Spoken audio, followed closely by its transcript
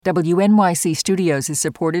WNYC Studios is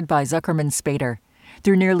supported by Zuckerman Spader.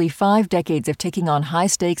 Through nearly 5 decades of taking on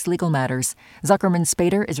high-stakes legal matters, Zuckerman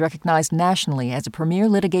Spader is recognized nationally as a premier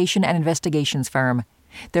litigation and investigations firm.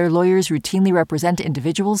 Their lawyers routinely represent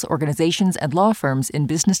individuals, organizations, and law firms in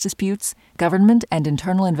business disputes, government and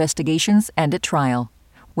internal investigations, and at trial.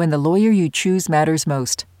 When the lawyer you choose matters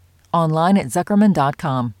most. Online at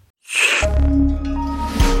Zuckerman.com.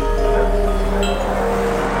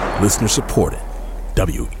 Listener supported.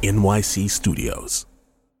 WNYC Studios.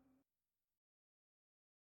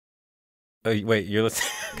 Oh, wait, you're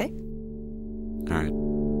listening? Okay. All right.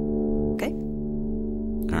 Okay.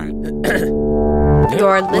 All right.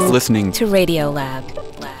 You're Listening to Radio Lab.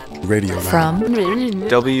 Radio Lab. From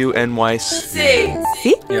WNYC.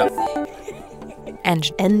 See? Yeah. And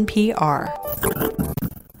NPR.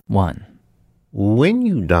 1. When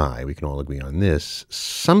you die, we can all agree on this,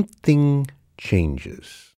 something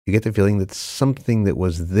changes. You get the feeling that something that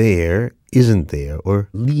was there isn't there or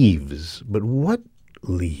leaves. But what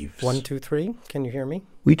leaves? 1, 2, 3. Can you hear me?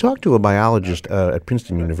 We talked to a biologist at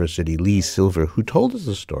Princeton University, Lee Silver, who told us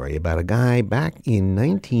a story about a guy back in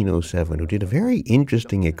 1907 who did a very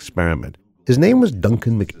interesting experiment. His name was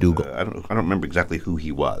Duncan McDougall. I don't remember exactly who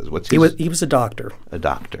he was. He was a doctor. A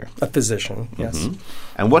doctor. A physician, yes. Mm-hmm.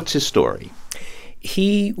 And what's his story?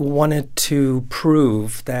 He wanted to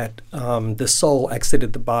prove that the soul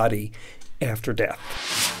exited the body after death.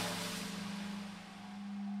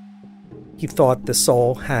 He thought the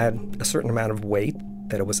soul had a certain amount of weight,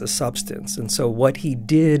 that it was a substance. And so what he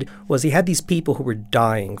did was he had these people who were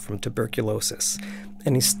dying from tuberculosis.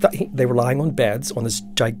 And they were lying on beds on this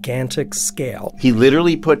gigantic scale. He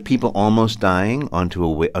literally put people almost dying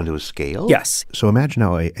onto a scale? Yes. So imagine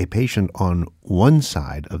now a patient on one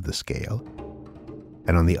side of the scale,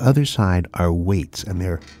 and on the other side are weights, and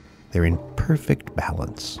they're in perfect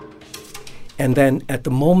balance. And then at the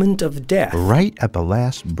moment of death, right at the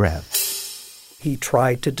last breath, he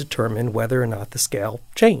tried to determine whether or not the scale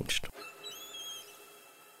changed.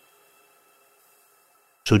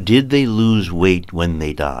 So did they lose weight when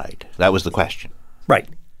they died? That was the question. Right.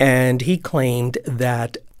 And he claimed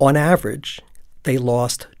that on average, they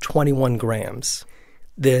lost 21 grams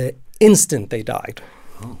the instant they died.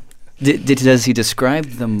 Oh. Does he describe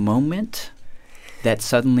the moment that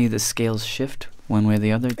suddenly the scales shift one way or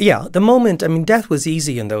the other? Yeah, the moment. I mean, death was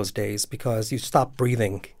easy in those days because you stopped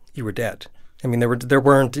breathing, you were dead. I mean, they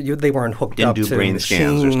weren't hooked up to brain machines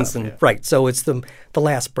scans or stuff, yeah. Right. So it's the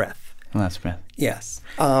last breath. Last breath. Yes.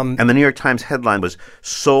 And the New York Times headline was,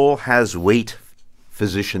 "Soul has weight,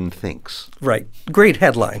 physician thinks." Right. Great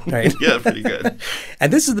headline, right? Yeah, pretty good.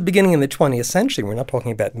 And this is the beginning of the 20th century. We're not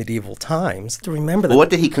talking about medieval times. To remember that. Well, what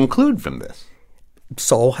did he conclude from this?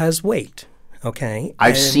 Soul has weight, okay?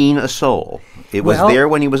 I've seen a soul. It was there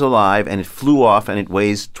when he was alive, and it flew off, and it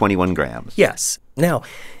weighs 21 grams. Yes. Now,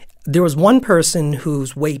 there was one person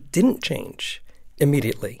whose weight didn't change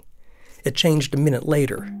immediately. It changed a minute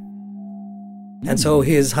later. And so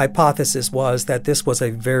his hypothesis was that this was a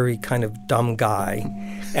very kind of dumb guy,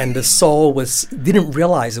 and the soul didn't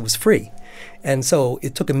realize it was free. And so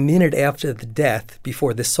it took a minute after the death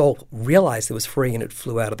before the soul realized it was free, and it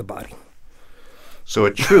flew out of the body. So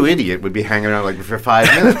a true idiot would be hanging around like for 5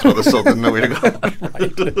 minutes while the soul didn't know where to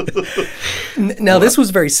go. Now, this was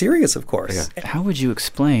very serious, of course. Yeah. How would you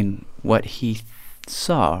explain what he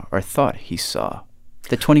saw or thought he saw?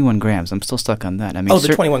 The 21 grams, I'm still stuck on that. I mean, the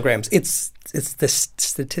 21 grams. It's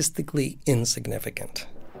statistically insignificant.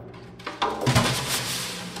 I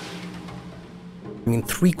mean,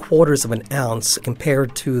 3/4 of an ounce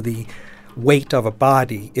compared to the weight of a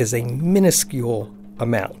body is a minuscule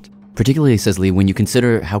amount. Particularly, says Lee, when you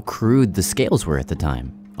consider how crude the scales were at the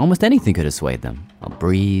time. Almost anything could have swayed them. A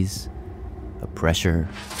breeze, a pressure,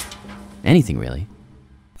 anything really.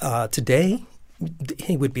 Today,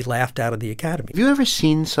 he would be laughed out of the academy. Have you ever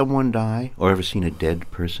seen someone die or ever seen a dead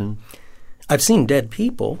person? I've seen dead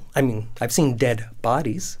people. I mean, I've seen dead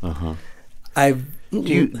bodies. Uh-huh.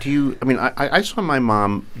 Do you, I mean, I saw my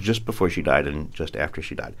mom just before she died and just after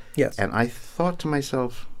she died. Yes. And I thought to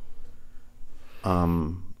myself,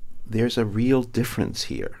 there's a real difference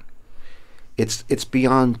here. It's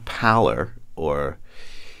beyond pallor, or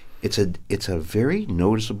it's a very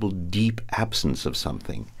noticeable deep absence of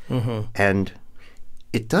something. Mm-hmm. And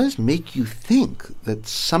it does make you think that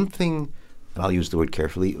something, I'll use the word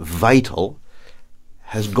carefully, vital,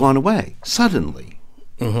 has gone away suddenly.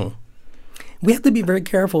 Mm-hmm. We have to be very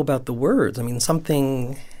careful about the words. I mean,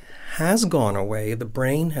 something has gone away. The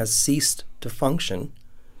brain has ceased to function.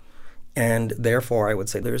 And therefore, I would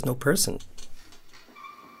say there is no person.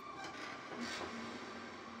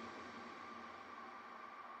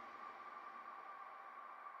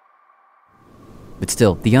 But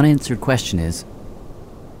still, the unanswered question is,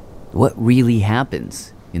 what really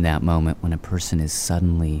happens in that moment when a person is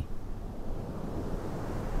suddenly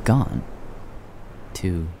gone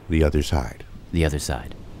to The other side. the other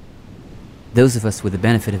side? Those of us with the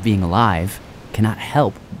benefit of being alive cannot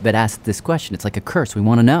help but ask this question. It's like a curse. We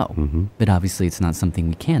want to know. But obviously it's not something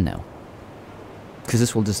we can know. Because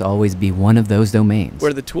this will just always be one of those domains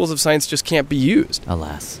where the tools of science just can't be used.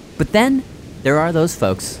 Alas. But then there are those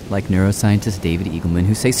folks like neuroscientist David Eagleman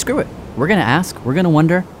who say, screw it. We're going to ask. We're going to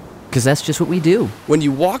wonder. Because that's just what we do. When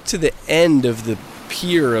you walk to the end of the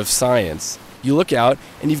pier of science, you look out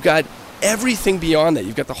and you've got everything beyond that.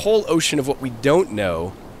 You've got the whole ocean of what we don't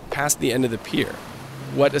know past the end of the pier.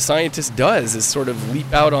 What a scientist does is sort of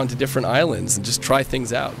leap out onto different islands and just try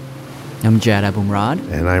things out. I'm Jad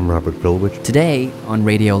Abumrad. And I'm Robert Krulwich. Today on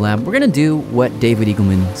Radiolab, we're going to do what David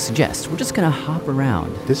Eagleman suggests. We're just going to hop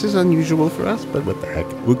around. This is unusual for us, but what the heck.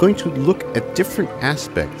 We're going to look at different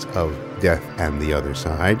aspects of death and the other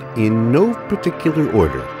side in no particular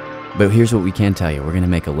order. But here's what we can tell you. We're going to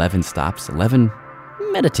make 11 stops, 11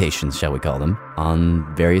 meditations, shall we call them,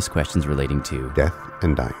 on various questions relating to death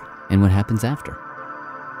and dying. And what happens after.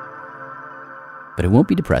 But it won't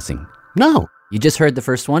be depressing. No. You just heard the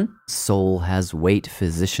first one. Soul has weight,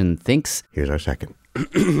 physician thinks. Here's our second.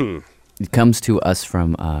 It comes to us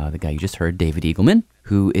from the guy you just heard, David Eagleman,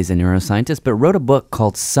 who is a neuroscientist, but wrote a book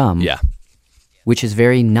called Some, which is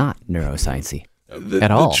very not neuroscience-y at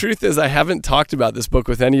all. The truth is I haven't talked about this book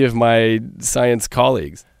with any of my science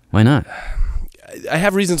colleagues. Why not? I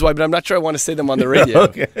have reasons why, but I'm not sure I want to say them on the radio.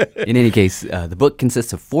 Okay. In any case, the book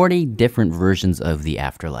consists of 40 different versions of the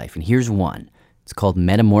afterlife, and here's one. It's called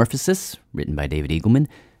Metamorphosis, written by David Eagleman,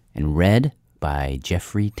 and read by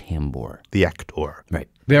Jeffrey Tambor. The actor. Right.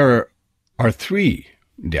 There are 3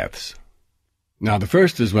 deaths. Now, the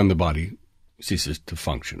first is when the body ceases to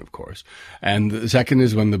function, of course. And the second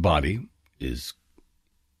is when the body is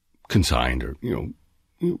consigned or,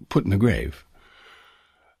 put in the grave.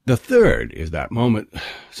 The third is that moment,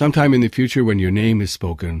 sometime in the future, when your name is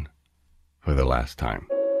spoken for the last time.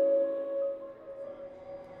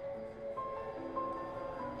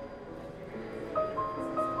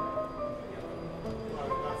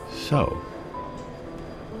 So,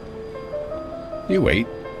 you wait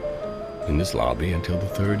in this lobby until the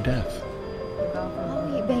third death.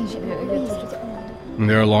 And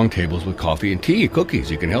there are long tables with coffee and tea, cookies.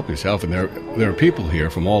 You can help yourself, and there are people here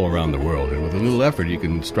from all around the world. And with a little effort, you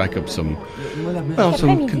can strike up some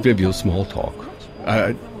convivial small talk.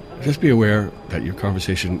 Just be aware that your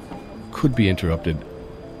conversation could be interrupted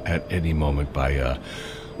at any moment by,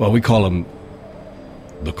 we call them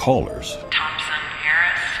the callers.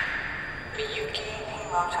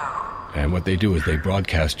 And what they do is they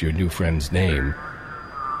broadcast your new friend's name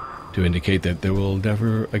to indicate that there will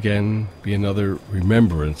never again be another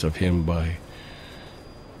remembrance of him by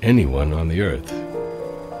anyone on the earth.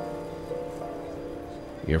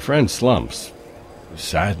 Your friend slumps,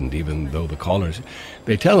 saddened even though the callers,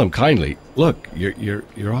 they tell him kindly, look,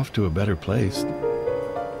 you're off to a better place.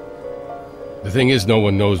 The thing is, no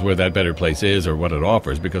one knows where that better place is or what it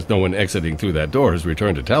offers because no one exiting through that door has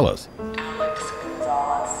returned to tell us.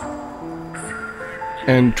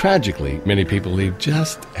 And tragically, many people leave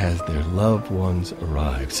just as their loved ones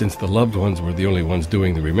arrive, since the loved ones were the only ones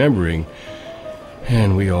doing the remembering,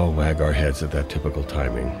 and we all wag our heads at that typical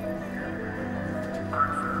timing.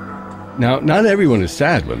 Now, not everyone is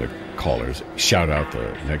sad when the callers shout out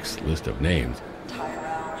the next list of names.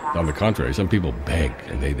 On the contrary, some people beg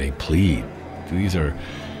and they plead. These are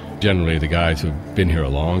generally the guys who've been here a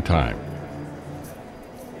long time.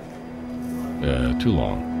 Too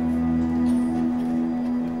long.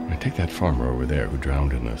 Take that farmer over there who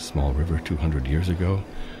drowned in a small river 200 years ago.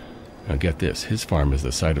 Now get this, his farm is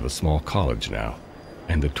the site of a small college now,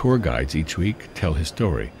 and the tour guides each week tell his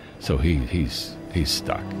story, so he's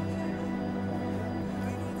stuck.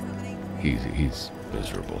 He's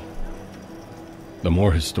miserable. The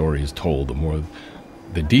more his story is told, the more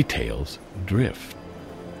the details drift.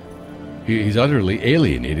 He's utterly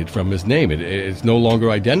alienated from his name. It's no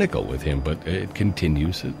longer identical with him, but it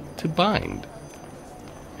continues to bind.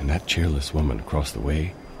 And that cheerless woman across the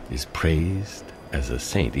way is praised as a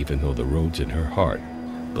saint, even though the roads in her heart,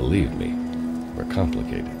 believe me, were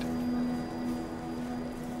complicated.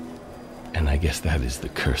 And I guess that is the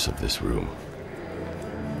curse of this room.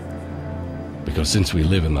 Because since we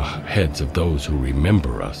live in the heads of those who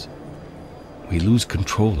remember us, we lose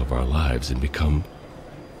control of our lives and become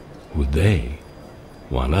who they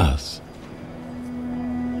want us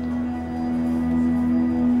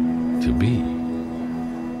to be.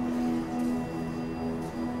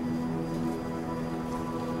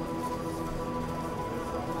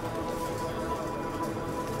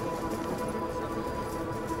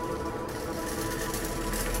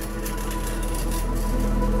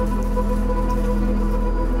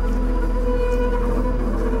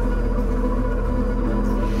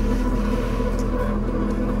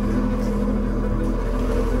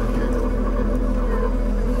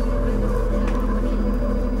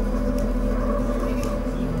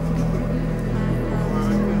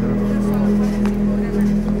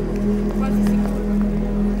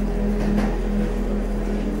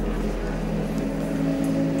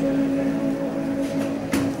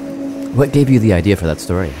 What gave you the idea for that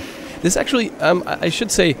story? This actually, I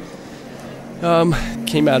should say,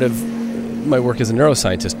 came out of my work as a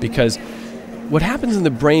neuroscientist, because what happens in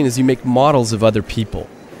the brain is you make models of other people.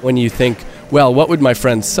 When you think, well, what would my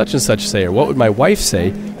friend such and such say, or what would my wife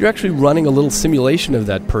say, you're actually running a little simulation of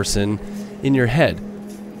that person in your head.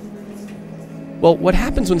 Well, what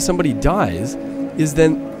happens when somebody dies is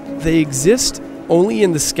then they exist only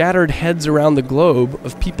in the scattered heads around the globe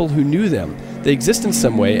of people who knew them. They exist in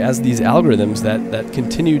some way as these algorithms that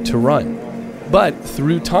continue to run. But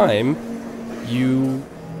through time,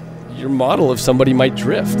 your model of somebody might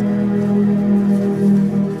drift.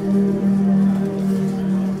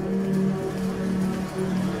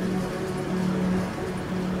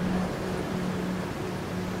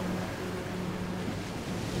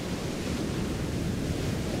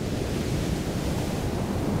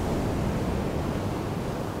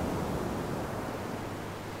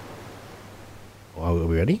 Are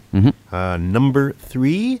we ready? Mm-hmm. Number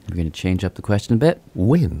 3. We're going to change up the question a bit.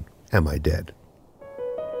 When am I dead?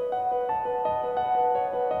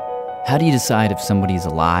 How do you decide if somebody's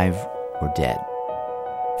alive or dead?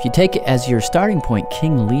 If you take it as your starting point,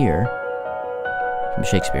 King Lear from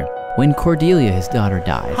Shakespeare, when Cordelia, his daughter,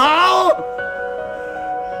 dies,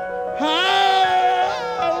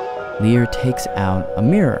 Lear takes out a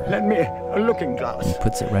mirror. Lend me a looking glass. And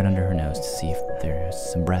puts it right under her nose to see if there's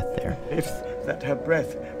some breath there. If that her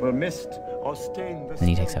breath will mist or stain the Then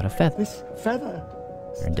he takes out a feather. This feather.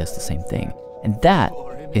 And does the same thing. And that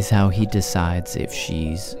is how he decides if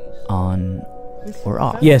she's on or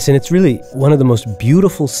off. Yes, and it's really one of the most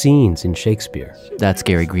beautiful scenes in Shakespeare. That's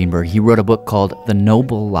Gary Greenberg. He wrote a book called The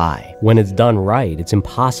Noble Lie. When it's done right, it's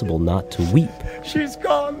impossible not to weep. She's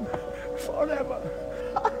gone forever.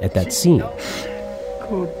 At that scene.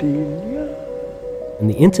 Cordelia. And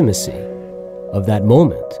the intimacy of that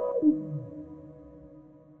moment.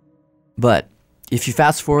 But if you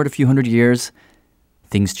fast forward a few hundred years,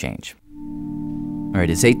 things change. All right,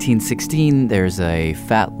 it's 1816. There's a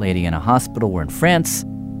fat lady in a hospital. We're in France.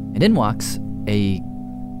 And in walks a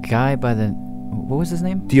guy by the... What was his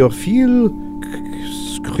name? Théophile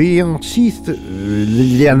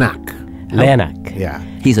Lénac. Lénac. Yeah.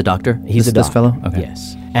 He's a doctor? He's a doctor. This fellow? Okay.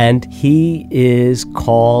 Yes. And he is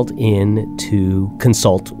called in to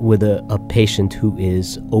consult with a patient who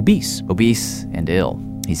is obese. Obese and ill.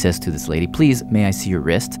 He says to this lady, please, may I see your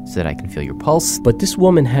wrist so that I can feel your pulse? But this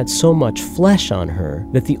woman had so much flesh on her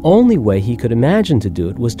that the only way he could imagine to do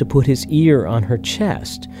it was to put his ear on her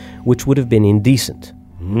chest, which would have been indecent.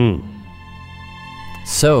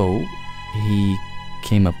 So he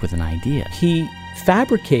came up with an idea. He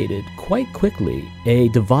fabricated quite quickly a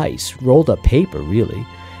device, rolled up paper really,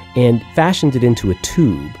 and fashioned it into a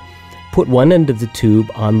tube, put one end of the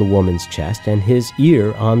tube on the woman's chest and his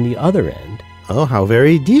ear on the other end. Oh, how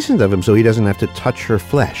very decent of him, so he doesn't have to touch her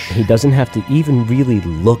flesh. He doesn't have to even really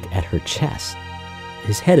look at her chest.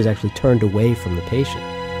 His head is actually turned away from the patient.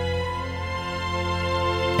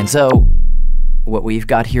 And so, what we've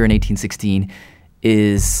got here in 1816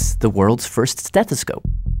 is the world's first stethoscope.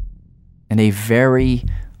 And a very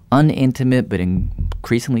unintimate but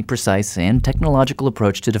increasingly precise and technological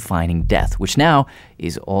approach to defining death, which now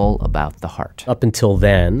is all about the heart. Up until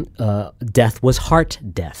then, death was heart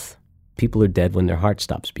death. People are dead when their heart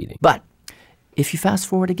stops beating. But if you fast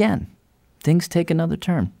forward again, things take another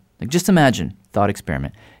turn. Like, just imagine, thought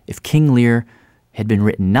experiment, if King Lear had been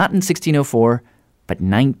written not in 1604, but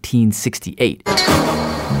 1968.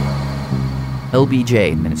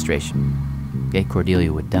 LBJ administration. Okay,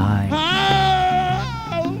 Cordelia would die.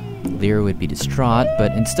 Lear would be distraught,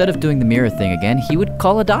 but instead of doing the mirror thing again, he would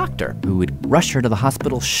call a doctor who would rush her to the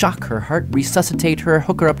hospital, shock her heart, resuscitate her,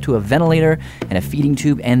 hook her up to a ventilator and a feeding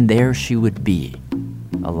tube, and there she would be.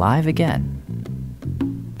 Alive again.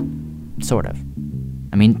 Sort of.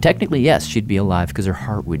 I mean, technically, yes, she'd be alive because her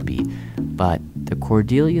heart would beat. But the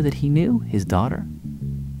Cordelia that he knew, his daughter,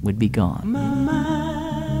 would be gone. My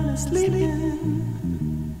mind is sleeping,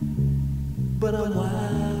 but I'm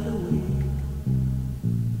wide awake.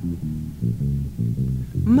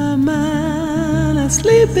 My mind is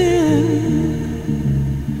sleeping,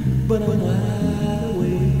 but I'm wide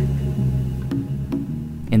awake.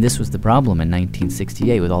 And this was the problem in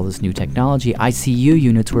 1968 with all this new technology. ICU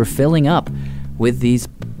units were filling up with these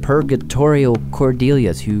purgatorial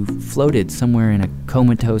Cordelias who floated somewhere in a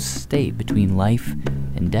comatose state between life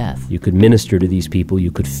and death. You could minister to these people,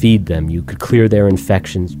 you could feed them, you could clear their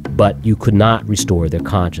infections, but you could not restore their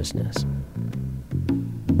consciousness.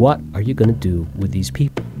 What are you going to do with these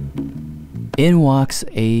people? In walks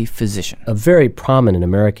a physician. A very prominent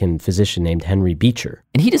American physician named Henry Beecher.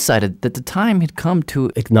 And he decided that the time had come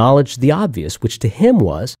to acknowledge the obvious, which to him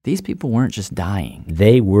was these people weren't just dying.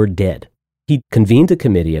 They were dead. He convened a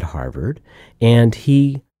committee at Harvard, and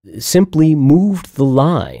he simply moved the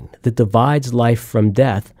line that divides life from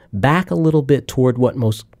death back a little bit toward what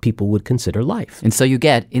most people would consider life. And so you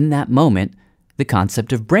get, in that moment, the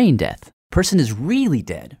concept of brain death. Person is really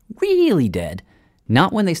dead,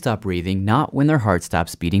 not when they stop breathing, not when their heart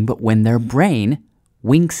stops beating, but when their brain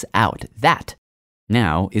winks out. That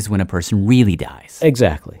now is when a person really dies.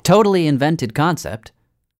 Exactly. Totally invented concept,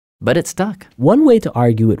 but it stuck. One way to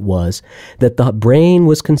argue it was that the brain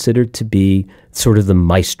was considered to be sort of the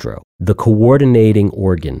maestro, the coordinating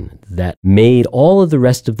organ that made all of the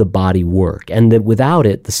rest of the body work, and that without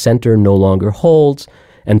it, the center no longer holds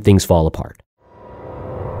and things fall apart.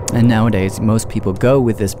 And nowadays, most people go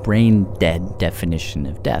with this brain dead definition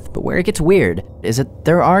of death. But where it gets weird is that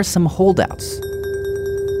there are some holdouts.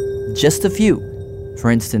 Just a few.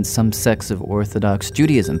 For instance, some sects of Orthodox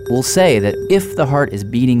Judaism will say that if the heart is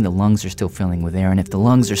beating, the lungs are still filling with air. And if the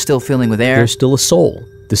lungs are still filling with air, there's still a soul.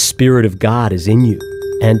 The Spirit of God is in you.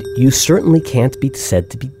 And you certainly can't be said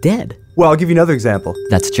to be dead. Well, I'll give you another example.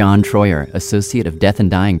 That's John Troyer, Associate of Death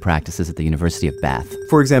and Dying Practices at the University of Bath.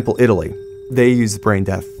 For example, Italy. They use brain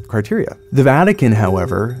death criteria. The Vatican,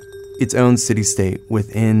 however, its own city-state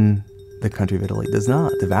within the country of Italy does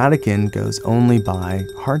not. The Vatican goes only by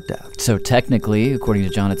heart death. So technically, according to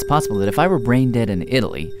John, it's possible that if I were brain dead in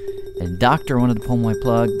Italy, and a doctor wanted to pull my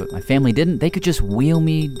plug, but my family didn't, they could just wheel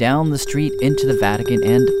me down the street into the Vatican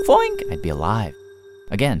and foink, I'd be alive.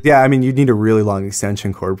 Again. Yeah, I mean, you'd need a really long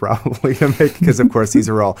extension cord probably to make, because of course these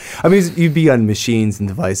are all, I mean, you'd be on machines and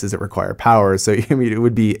devices that require power, so I mean, it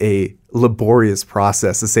would be a laborious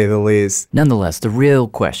process to say the least. Nonetheless, the real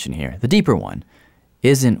question here, the deeper one,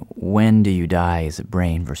 isn't when do you die as a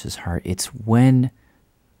brain versus heart, it's when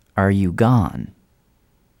are you gone?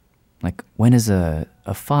 Like, when is a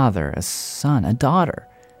father, a son, a daughter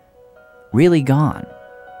really gone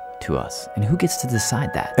to us? And who gets to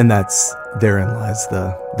decide that? And therein lies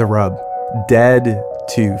the rub. Dead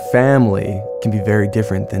to family can be very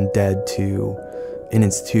different than dead to an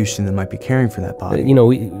institution that might be caring for that body. You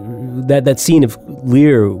know, that scene of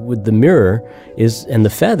Lear with the mirror and the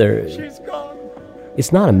feather. She's gone.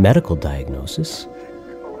 It's not a medical diagnosis.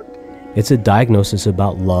 It's a diagnosis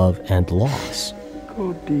about love and loss.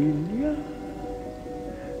 Cordelia,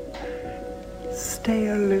 stay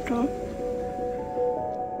a little.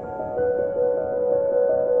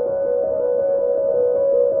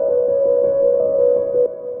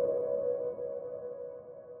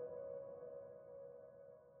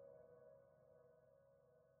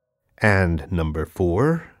 And number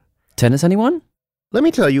 4. Tennis, anyone? Let me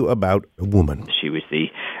tell you about a woman. She was the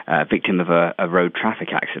victim of a road traffic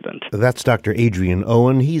accident. That's Dr. Adrian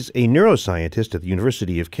Owen. He's a neuroscientist at the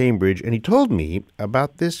University of Cambridge, and he told me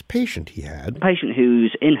about this patient he had. A patient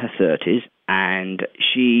who's in her 30s, and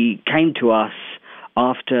she came to us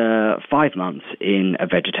after 5 months in a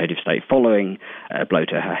vegetative state following a blow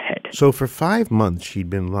to her head. So for 5 months, she'd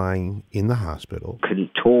been lying in the hospital.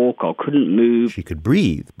 Couldn't talk or couldn't move. She could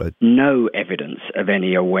breathe, but no evidence of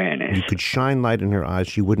any awareness. You could shine light in her eyes.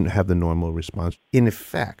 She wouldn't have the normal response. In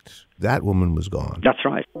effect, that woman was gone. That's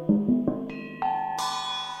right.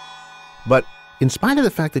 But in spite of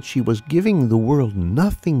the fact that she was giving the world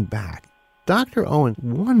nothing back, Dr. Owen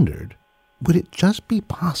wondered, would it just be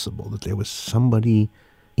possible that there was somebody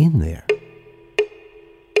in there?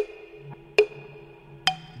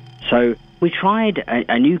 So we tried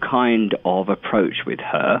a new kind of approach with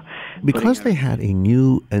her. Because they had a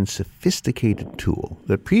new and sophisticated tool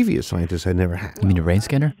that previous scientists had never had. You mean a brain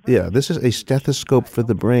scanner? Yeah, this is a stethoscope for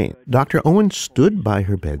the brain. Dr. Owen stood by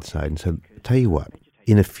her bedside and said, tell you what,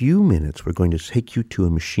 in a few minutes, we're going to take you to a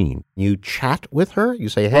machine. You chat with her. You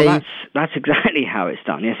say, hey. Well, that's exactly how it's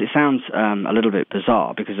done. Yes, it sounds a little bit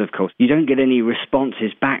bizarre because, of course, you don't get any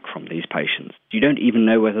responses back from these patients. You don't even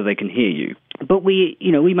know whether they can hear you. But we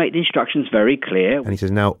make the instructions very clear. And he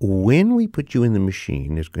says, now, when we put you in the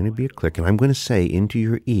machine, there's going to be a click, and I'm going to say into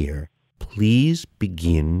your ear, please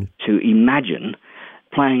begin to imagine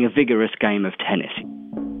playing a vigorous game of tennis.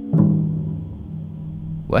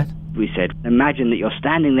 What? We said, imagine that you're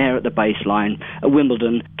standing there at the baseline at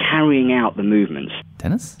Wimbledon carrying out the movements.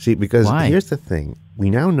 Tennis? See, because Why? Here's the thing. We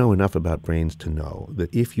now know enough about brains to know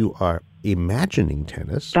that if you are imagining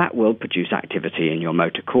tennis, that will produce activity in your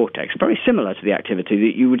motor cortex, very similar to the activity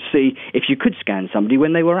that you would see if you could scan somebody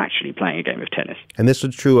when they were actually playing a game of tennis. And this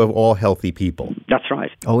is true of all healthy people. That's right.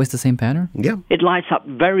 Always the same pattern? Yeah. It lights up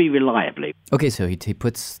very reliably. Okay, so he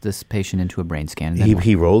puts this patient into a brain scan. And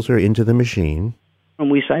He rolls her into the machine. And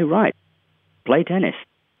we say, right, play tennis.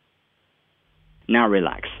 Now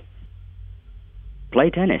relax. Play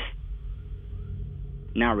tennis.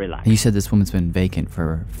 Now relax. You said this woman's been vacant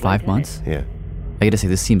for 5 months? Yeah. I gotta say,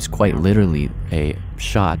 this seems quite literally a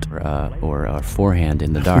shot or a forehand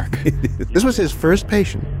in the dark. This was his first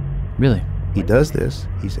patient. Really? He does this.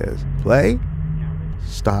 He says, play,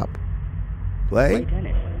 stop, play,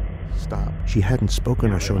 stop. She hadn't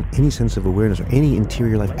spoken or shown any sense of awareness or any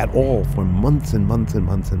interior life at all for months and months and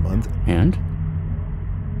months and months. And?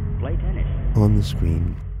 Play tennis. On the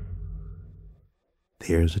screen,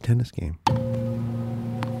 there's a tennis game.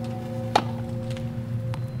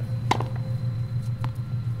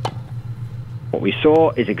 What we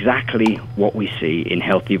saw is exactly what we see in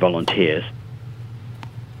healthy volunteers.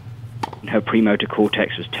 Her premotor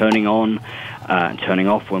cortex was turning on and turning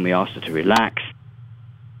off when we asked her to relax.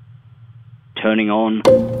 Turning on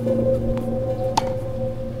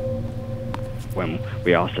when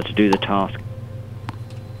we asked her to do the task.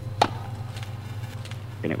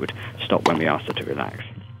 And it would stop when we asked her to relax.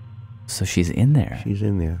 So she's in there. She's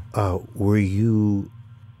in there. Were you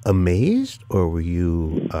amazed or were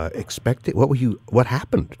you expecting? What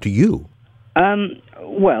happened to you?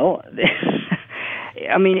 Well,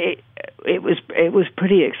 I mean, it was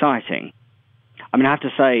pretty exciting. I mean, I have to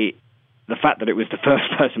say, the fact that it was the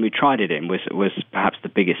first person we tried it in was perhaps the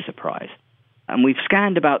biggest surprise. And we've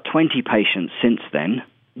scanned about 20 patients since then,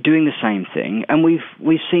 doing the same thing, and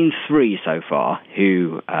we've seen 3 so far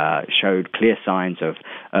who showed clear signs of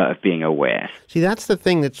being aware. See, that's the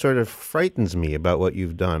thing that sort of frightens me about what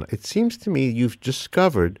you've done. It seems to me you've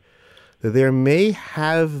discovered that there may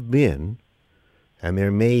have been, and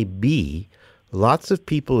there may be, lots of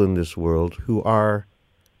people in this world who are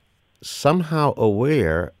somehow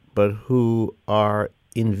aware, but who are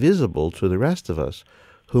invisible to the rest of us,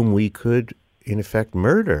 whom we could, in effect,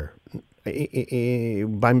 murder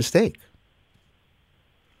by mistake.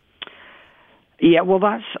 Yeah, well,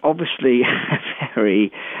 that's obviously a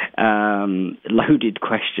very loaded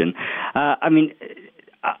question. I mean,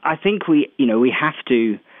 I think we have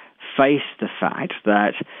to face the fact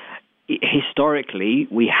that historically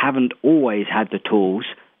we haven't always had the tools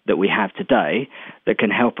that we have today that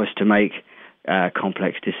can help us to make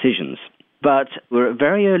complex decisions. But we're at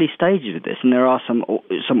very early stages of this, and there are some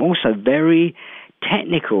also very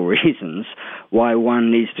technical reasons why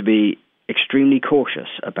one needs to be extremely cautious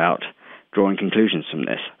about drawing conclusions from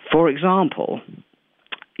this. For example,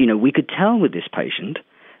 we could tell with this patient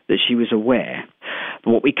that she was aware.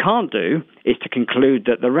 But what we can't do is to conclude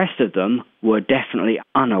that the rest of them were definitely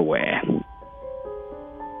unaware.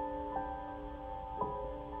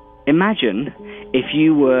 Imagine if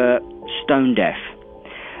you were stone deaf.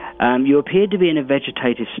 You appeared to be in a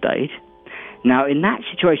vegetative state. Now, in that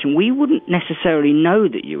situation, we wouldn't necessarily know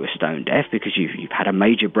that you were stone deaf because you've had a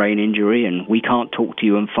major brain injury and we can't talk to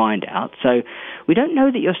you and find out. So we don't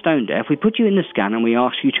know that you're stone deaf. We put you in the scan and we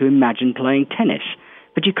ask you to imagine playing tennis,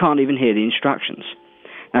 but you can't even hear the instructions.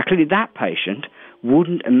 Now, clearly that patient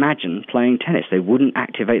wouldn't imagine playing tennis. They wouldn't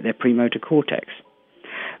activate their premotor cortex.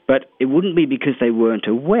 But it wouldn't be because they weren't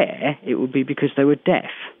aware. It would be because they were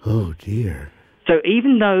deaf. Oh, dear. So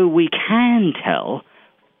even though we can tell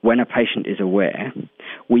when a patient is aware,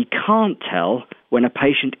 we can't tell when a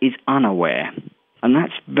patient is unaware. And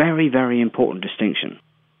that's very, very important distinction.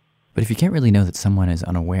 But if you can't really know that someone is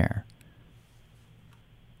unaware,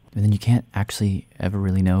 then you can't actually ever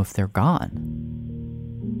really know if they're gone.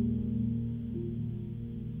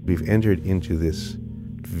 We've entered into this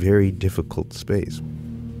very difficult space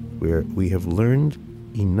where we have learned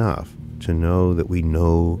enough to know that we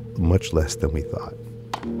know much less than we thought.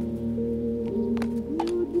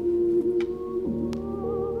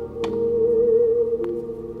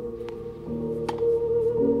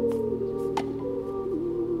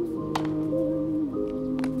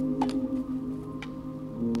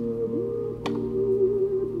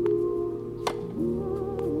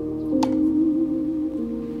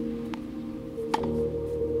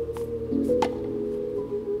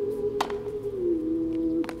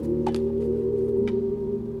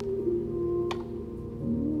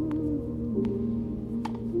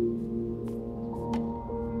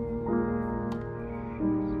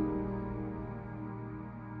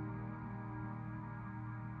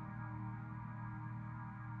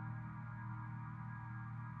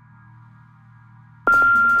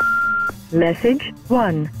 Message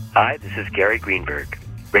 1. Hi, this is Gary Greenberg.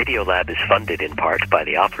 Radiolab is funded in part by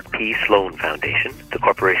the Alfred P. Sloan Foundation, the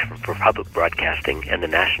Corporation for Public Broadcasting, and the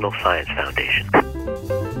National Science Foundation.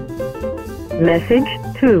 Message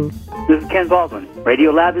 2. This is Ken Baldwin.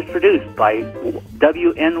 Radiolab is produced by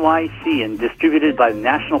WNYC and distributed by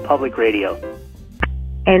National Public Radio.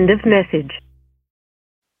 End of message.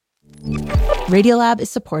 Radiolab is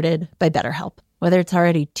supported by BetterHelp. Whether it's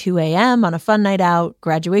already 2 a.m. on a fun night out,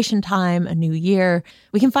 graduation time, a new year,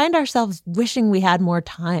 we can find ourselves wishing we had more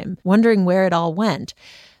time, wondering where it all went.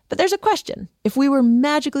 But there's a question. If we were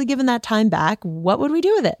magically given that time back, what would we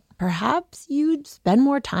do with it? Perhaps you'd spend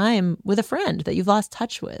more time with a friend that you've lost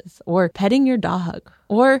touch with, or petting your dog,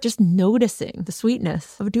 or just noticing the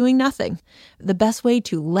sweetness of doing nothing. The best way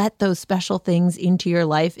to let those special things into your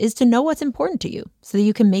life is to know what's important to you so that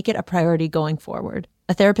you can make it a priority going forward.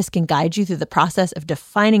 A therapist can guide you through the process of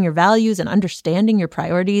defining your values and understanding your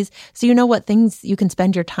priorities so you know what things you can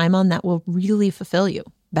spend your time on that will really fulfill you.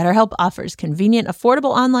 BetterHelp offers convenient,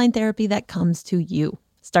 affordable online therapy that comes to you.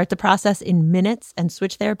 Start the process in minutes and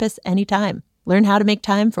switch therapists anytime. Learn how to make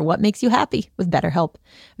time for what makes you happy with BetterHelp.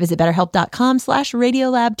 Visit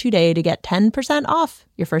BetterHelp.com/Radiolab today to get 10% off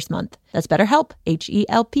your first month. That's BetterHelp,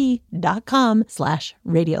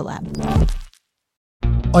 HELP.com/Radiolab.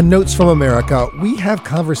 On Notes from America, we have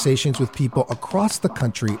conversations with people across the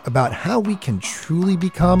country about how we can truly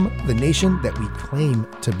become the nation that we claim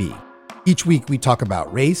to be. Each week, we talk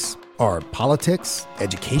about race, or politics,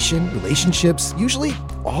 education, relationships, usually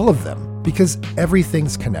all of them, because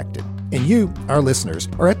everything's connected. And you, our listeners,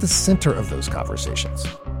 are at the center of those conversations.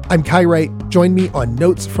 I'm Kai Wright. Join me on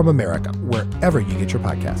Notes from America, wherever you get your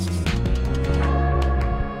podcasts.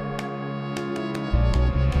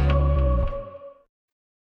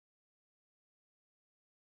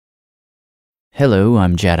 Hello,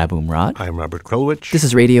 I'm Jad Abumrad. I'm Robert Krulwich. This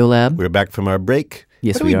is Radiolab. We're back from our break.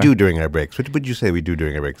 Yes, what do we do during our breaks? What would you say we do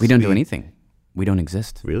during our breaks? We don't do anything. We don't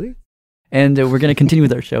exist. Really? And we're going to continue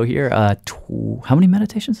with our show here. How many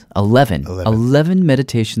meditations? 11. 11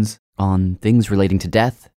 meditations on things relating to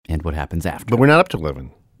death and what happens after. But we're not up to 11.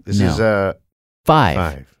 This is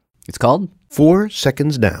 5. It's called 4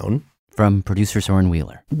 Seconds Down. From producer Soren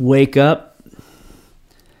Wheeler. Wake up.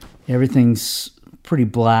 Everything's pretty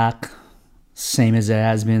black. Same as it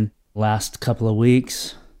has been last couple of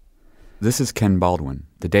weeks. This is Ken Baldwin.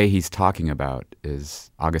 The day he's talking about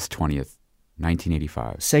is August 20th,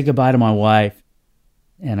 1985. Say goodbye to my wife,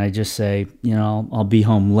 and I just say, I'll be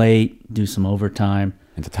home late, do some overtime.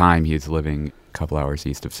 At the time, he was living a couple hours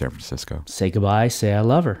east of San Francisco. Say goodbye, say I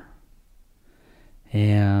love her.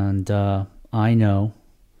 And I know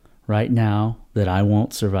right now that I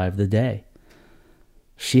won't survive the day.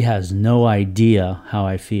 She has no idea how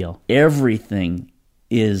I feel. Everything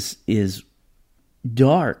is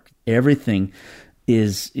dark. Everything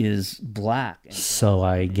is black. So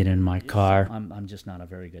I get in my car. I'm just not a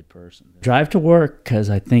very good person. Drive to work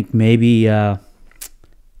because I think maybe I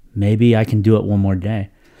can do it one more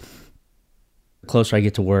day. The closer I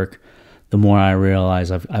get to work, the more I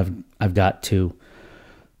realize I've got to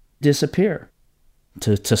disappear,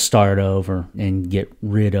 to start over and get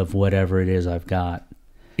rid of whatever it is I've got.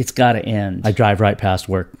 It's got to end. I drive right past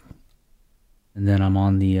work, and then I'm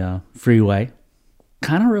on the freeway,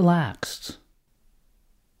 kind of relaxed,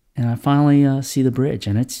 and I finally see the bridge,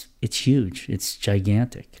 and it's huge. It's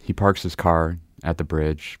gigantic. He parks his car at the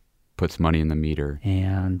bridge, puts money in the meter,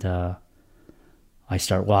 and I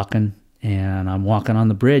start walking, and I'm walking on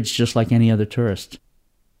the bridge just like any other tourist.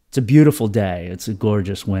 It's a beautiful day. It's a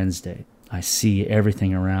gorgeous Wednesday. I see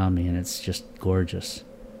everything around me, and it's just gorgeous.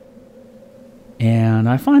 And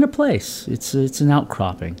I find a place. It's an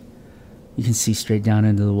outcropping. You can see straight down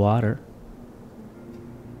into the water.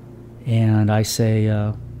 And I say,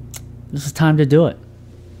 this is time to do it.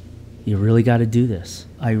 You really got to do this.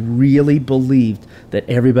 I really believed that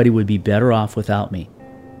everybody would be better off without me.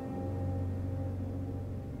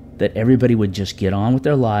 That everybody would just get on with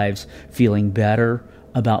their lives, feeling better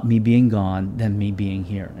about me being gone than me being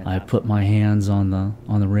here. I put my hands on the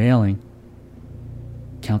railing,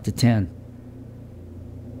 count to 10.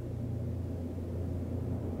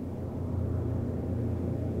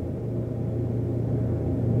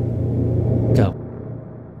 Go.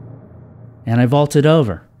 And I vaulted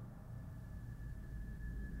over.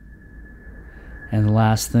 And the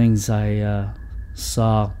last things I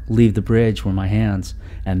saw leave the bridge were my hands.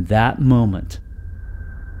 And that moment,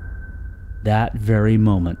 that very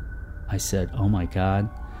moment, I said, oh my God,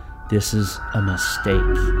 this is a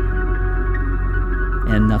mistake.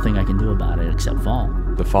 And nothing I can do about it except fall.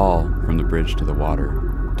 The fall from the bridge to the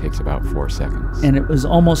water takes about 4 seconds. And it was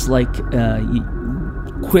almost like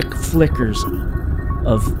quick flickers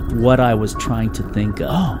of what I was trying to think of.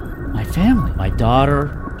 Oh, my family. My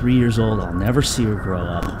daughter, 3 years old, I'll never see her grow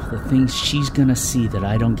up. The things she's gonna see that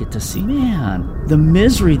I don't get to see. Man, the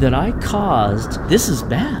misery that I caused, this is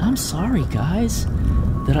bad. I'm sorry, guys,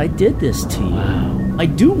 that I did this to you. Wow. I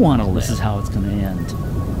do want to live. This is how it's gonna end.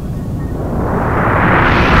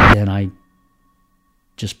 Then I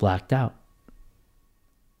just blacked out.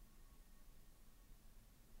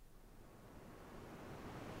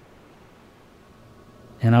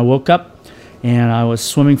 And I woke up and I was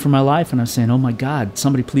swimming for my life and I was saying, oh my God,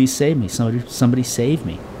 somebody please save me. Somebody save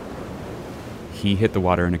me. He hit the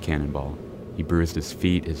water in a cannonball. He bruised his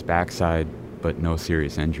feet, his backside, but no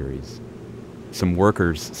serious injuries. Some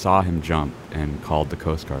workers saw him jump and called the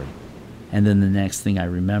Coast Guard. And then the next thing I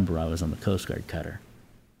remember, I was on the Coast Guard cutter.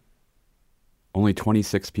 Only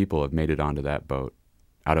 26 people have made it onto that boat,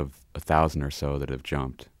 out of 1,000 or so that have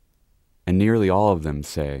jumped. And nearly all of them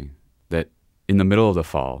say that in the middle of the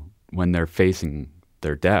fall, when they're facing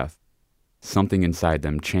their death, something inside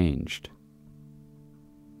them changed.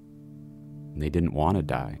 And they didn't want to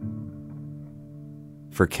die.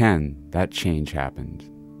 For Ken, that change happened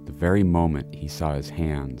the very moment he saw his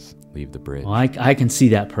hands leave the bridge. Well, I can see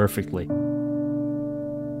that perfectly.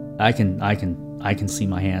 I can see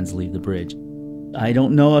my hands leave the bridge. I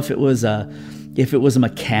don't know if it was a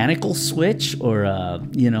mechanical switch or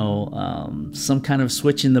some kind of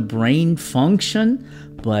switch in the brain function,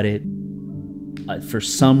 but it for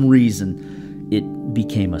some reason it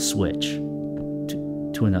became a switch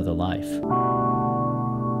to another life.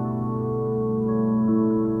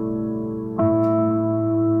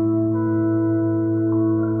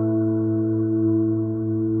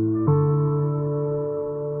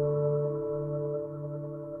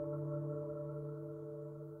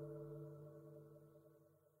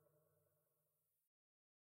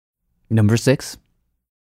 Number 6.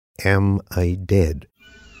 Am I dead?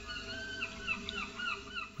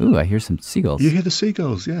 Ooh, I hear some seagulls. You hear the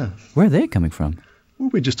seagulls, yeah. Where are they coming from? Well,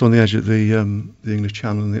 we're just on the edge of the English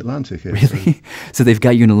Channel and the Atlantic here. Really? So they've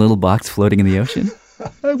got you in a little box floating in the ocean?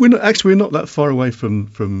 We're not that far away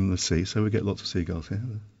from the sea, so we get lots of seagulls here.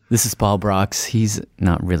 This is Paul Brox. He's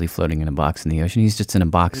not really floating in a box in the ocean. He's just in a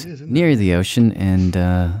box near the ocean. And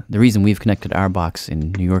the reason we've connected our box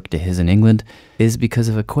in New York to his in England is because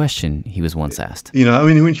of a question he was once asked. You know, I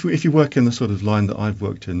mean, if you work in the sort of line that I've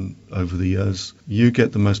worked in over the years, you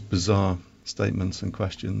get the most bizarre statements and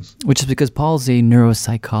questions. Which is because Paul's a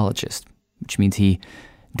neuropsychologist, which means he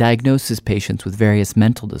diagnoses patients with various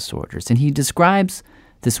mental disorders. And he describes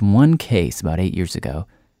this one case about 8 years ago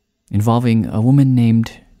involving a woman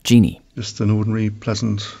named Jeannie. Just an ordinary,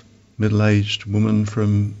 pleasant, middle-aged woman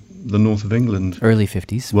from the north of England. Early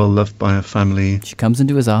 50s. Well loved by her family. She comes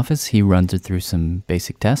into his office. He runs her through some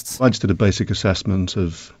basic tests. I just did a basic assessment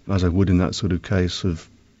of, as I would in that sort of case, of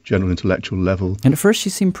general intellectual level. And at first she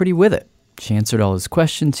seemed pretty with it. She answered all his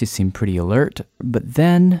questions. She seemed pretty alert. But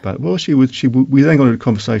then... we then got into a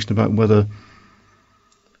conversation about whether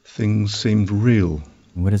things seemed real.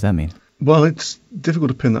 What does that mean? Well, it's difficult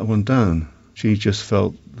to pin that one down. She just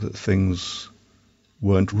felt that things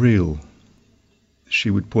weren't real. She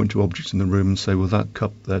would point to objects in the room and say, well, that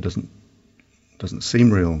cup there doesn't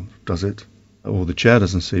seem real, does it? Or the chair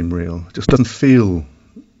doesn't seem real. It just doesn't feel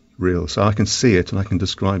real. So I can see it and I can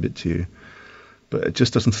describe it to you, but it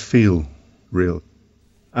just doesn't feel real.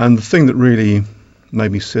 And the thing that really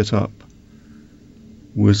made me sit up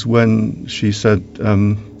was when she said,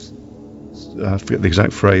 I forget the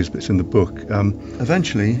exact phrase, but it's in the book.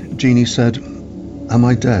 Eventually, Jeannie said, am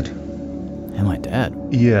I dead? Am I dead?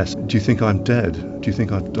 Yes. Do you think I'm dead? Do you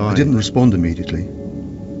think I've died? I didn't respond immediately,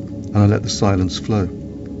 and I let the silence flow.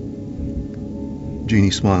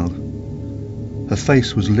 Jeannie smiled. Her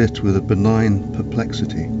face was lit with a benign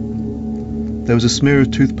perplexity. There was a smear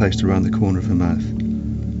of toothpaste around the corner of her mouth.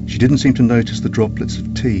 She didn't seem to notice the droplets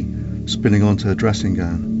of tea spilling onto her dressing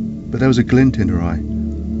gown, but there was a glint in her eye.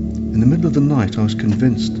 In the middle of the night, I was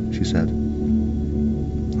convinced, she said.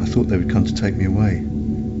 I thought they would come to take me away.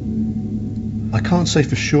 I can't say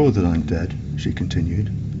for sure that I'm dead, she continued,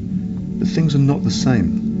 but things are not the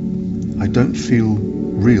same. I don't feel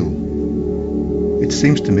real. It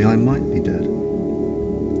seems to me I might be dead.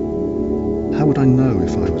 How would I know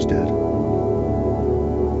if I was dead?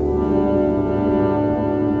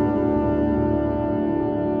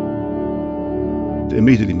 It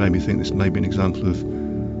immediately made me think this may be an example of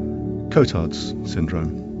Cotard's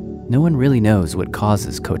syndrome. No one really knows what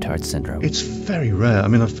causes Cotard's syndrome. It's very rare. I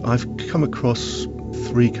mean, I've come across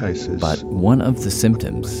 3 cases. But one of the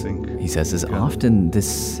symptoms, he says, is often this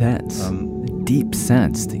sense, deep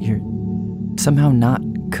sense that you're somehow not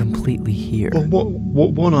completely here. Well,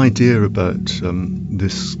 what one idea about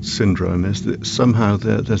this syndrome is that somehow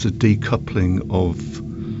there's a decoupling of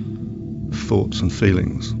thoughts and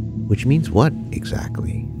feelings. Which means what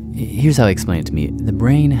exactly? Here's how I explain it to me. The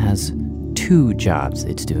brain has two jobs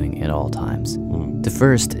it's doing at all times. The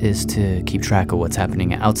first is to keep track of what's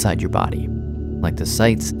happening outside your body, like the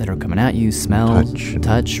sights that are coming at you, smells,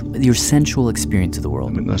 touch, your sensual experience of the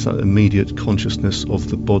world. I mean, that's that immediate consciousness of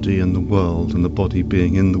the body and the world, and the body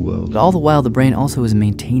being in the world. But all the while, the brain also is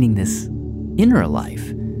maintaining this inner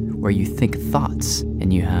life where you think thoughts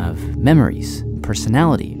and you have memories,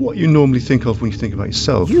 personality. What you normally think of when you think about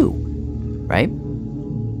yourself. You, right?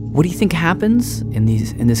 What do you think happens in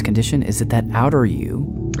this condition is that outer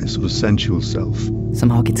you, a sort of sensual self,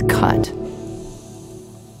 somehow gets cut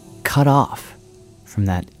off from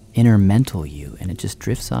that inner mental you, and it just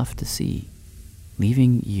drifts off to sea,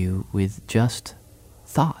 leaving you with just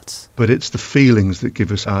thoughts. But it's the feelings that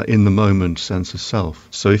give us our in-the-moment sense of self.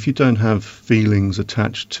 So if you don't have feelings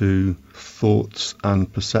attached to thoughts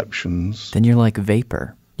and perceptions... then you're like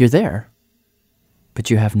vapor. You're there, but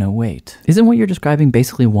you have no weight. Isn't what you're describing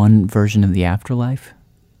basically one version of the afterlife?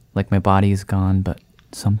 Like my body is gone, but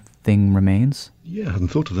something remains? Yeah, I hadn't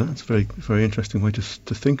thought of that. It's a very, very interesting way to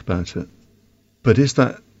think about it. But is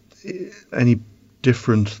that any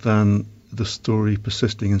different than the story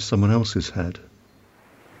persisting in someone else's head?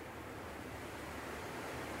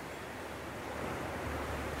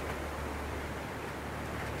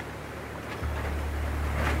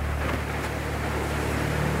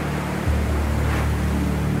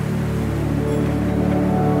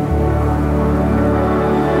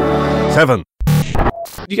 Seven.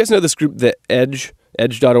 Do you guys know this group, The Edge?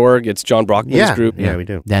 Edge.org. It's John Brockman's group. Yeah, we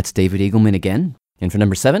do. That's David Eagleman again. And for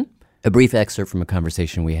number 7, a brief excerpt from a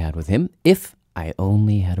conversation we had with him. If I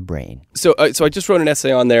only had a brain. So I just wrote an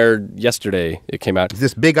essay on there yesterday. It came out. Is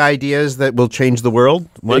this big ideas that will change the world?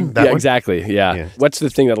 One? Exactly. Yeah. What's the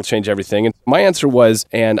thing that'll change everything? And my answer was,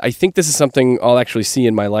 and I think this is something I'll actually see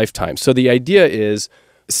in my lifetime. So the idea is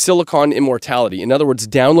silicon immortality. In other words,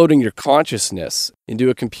 downloading your consciousness into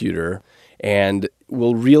a computer, and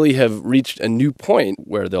we'll really have reached a new point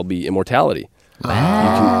where there'll be immortality.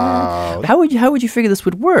 Wow. How would you figure this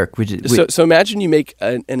would work? So imagine you make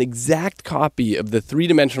an exact copy of the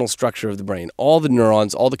three-dimensional structure of the brain, all the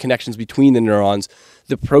neurons, all the connections between the neurons,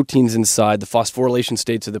 the proteins inside, the phosphorylation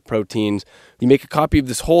states of the proteins. You make a copy of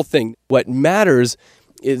this whole thing. What matters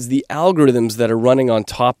is the algorithms that are running on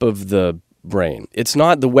top of the brain. It's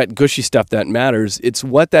not the wet, gushy stuff that matters. It's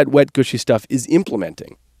what that wet, gushy stuff is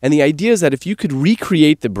implementing. And the idea is that if you could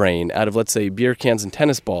recreate the brain out of, let's say, beer cans and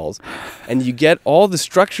tennis balls, and you get all the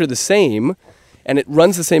structure the same, and it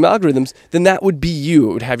runs the same algorithms, then that would be you.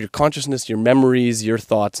 It would have your consciousness, your memories, your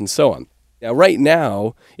thoughts, and so on. Now, right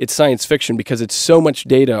now, it's science fiction because it's so much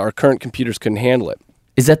data, our current computers couldn't handle it.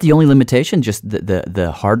 Is that the only limitation, just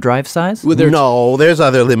the hard drive size? Well, there's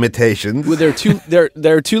other limitations. Well,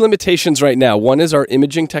 there are two limitations right now. One is our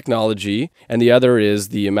imaging technology, and the other is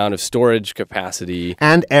the amount of storage capacity.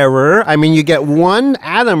 And error. I mean, you get one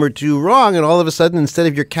atom or two wrong, and all of a sudden, instead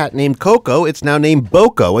of your cat named Coco, it's now named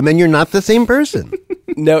Boko, and then you're not the same person.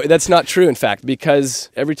 No, that's not true, in fact, because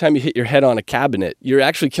every time you hit your head on a cabinet, you're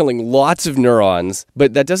actually killing lots of neurons,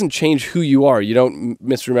 but that doesn't change who you are. You don't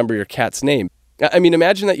misremember your cat's name. I mean,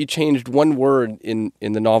 imagine that you changed one word in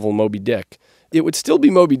the novel Moby Dick. It would still be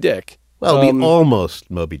Moby Dick. Well, it would be almost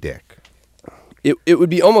Moby Dick. It would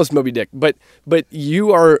be almost Moby Dick, but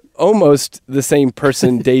you are almost the same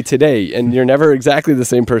person day to day, and you're never exactly the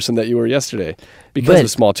same person that you were yesterday because of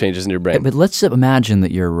small changes in your brain. But let's imagine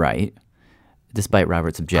that you're right, despite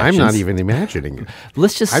Robert's objections. I'm not even imagining it.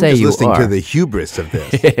 Let's just I'm say just you listening are. to the hubris of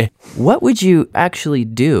this. What would you actually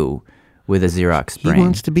do with a Xerox brain? He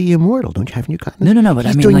wants to be immortal. Don't you have gotten this? No. But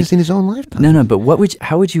he's I mean, doing this in his own lifetime. No. But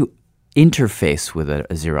how would you interface with a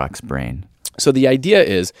Xerox brain? So the idea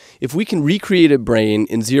is, if we can recreate a brain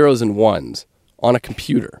in zeros and ones on a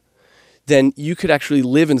computer, then you could actually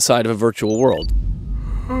live inside of a virtual world.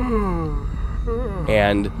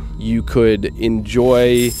 And you could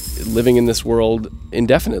enjoy living in this world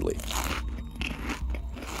indefinitely.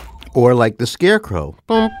 Or like the Scarecrow.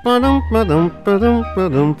 If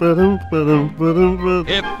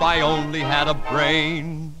I only had a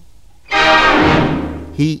brain.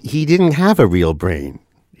 He didn't have a real brain.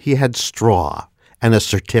 He had straw and a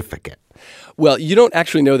certificate. Well, you don't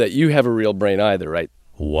actually know that you have a real brain either, right?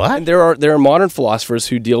 What? And there are modern philosophers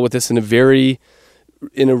who deal with this in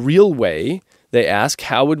a real way. They ask,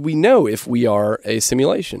 how would we know if we are a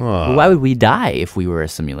simulation? Well, why would we die if we were a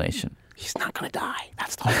simulation? He's not going to die.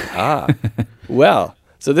 That's the whole Well,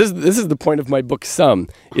 So this is the point of my book, Some,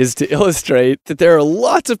 is to illustrate that there are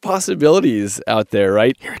lots of possibilities out there,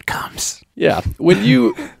 right? Here it comes. Yeah. When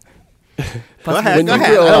you... Go ahead. I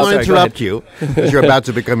don't want to interrupt you because you're about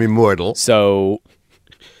to become immortal. So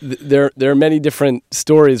there are many different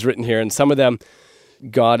stories written here, and some of them,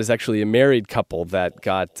 God is actually a married couple that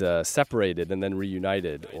got separated and then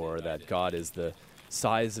reunited, or that God is the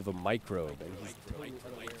size of a microbe. And he's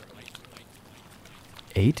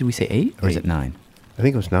 8? Did we say 8? Or is it 9? I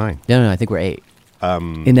think it was 9. No, I think we're 8.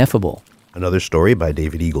 Ineffable. Another story by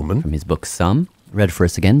David Eagleman. From his book, Some, read for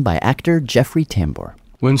us again by actor Jeffrey Tambor.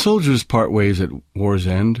 When soldiers part ways at war's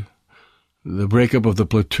end, the breakup of the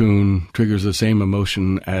platoon triggers the same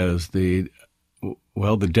emotion as the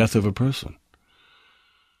death of a person.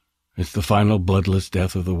 It's the final bloodless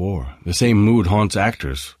death of the war. The same mood haunts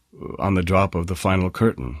actors on the drop of the final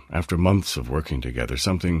curtain after months of working together.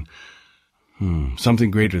 Something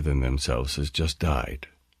greater than themselves has just died.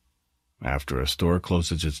 After a store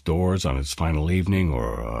closes its doors on its final evening,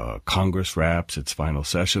 or Congress wraps its final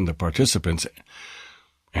session, the participants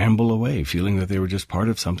amble away, feeling that they were just part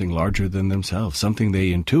of something larger than themselves, something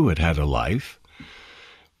they intuit had a life,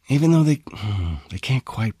 even though they can't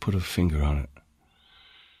quite put a finger on it.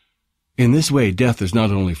 In this way, death is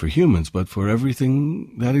not only for humans, but for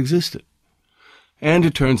everything that existed. And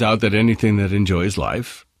it turns out that anything that enjoys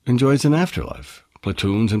life enjoys an afterlife.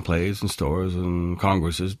 Platoons and plays and stores and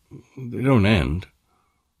congresses, they don't end.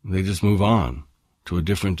 They just move on to a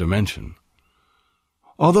different dimension.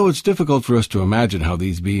 Although it's difficult for us to imagine how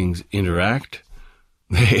these beings interact,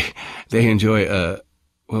 they enjoy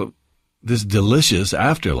this delicious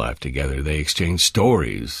afterlife together. They exchange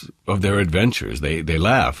stories of their adventures. They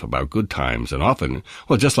laugh about good times, and often,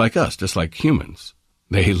 just like us, just like humans,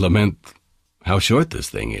 they lament how short this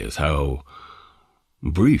thing is, how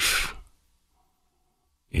brief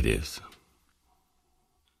it is.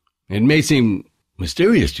 It may seem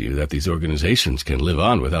mysterious to you that these organizations can live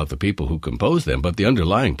on without the people who compose them, but the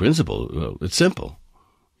underlying principle, it's simple.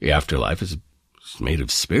 The afterlife is made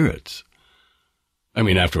of spirits. I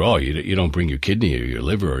mean, after all, you don't bring your kidney or your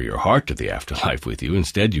liver or your heart to the afterlife with you.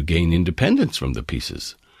 Instead, you gain independence from the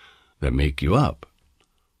pieces that make you up.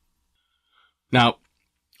 Now,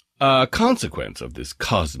 a consequence of this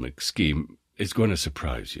cosmic scheme is going to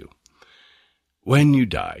surprise you. When you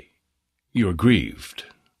die, you are grieved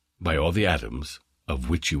by all the atoms of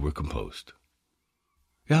which you were composed.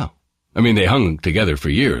 Yeah. I mean, they hung together for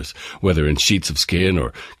years, whether in sheets of skin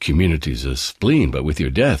or communities of spleen, but with your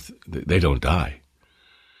death, they don't die.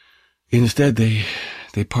 Instead, they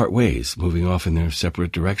part ways, moving off in their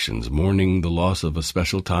separate directions, mourning the loss of a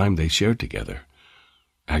special time they shared together,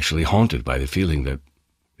 actually haunted by the feeling that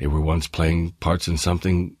they were once playing parts in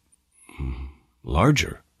something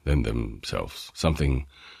larger than themselves, something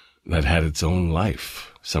that had its own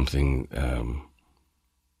life, something,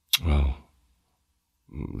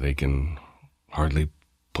 they can hardly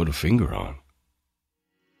put a finger on.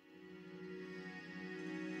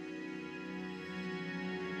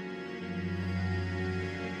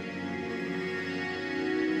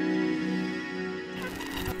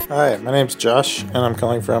 Hi, my name's Josh, and I'm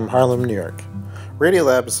calling from Harlem, New York.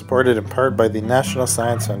 Radiolab is supported in part by the National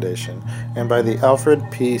Science Foundation and by the Alfred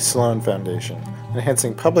P. Sloan Foundation,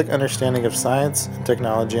 enhancing public understanding of science and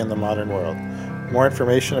technology in the modern world. More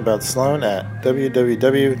information about Sloan at www.sloan.org.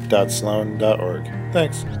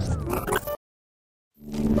 Thanks.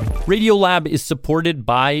 Radiolab is supported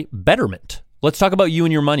by Betterment. Let's talk about you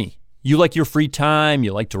and your money. You like your free time,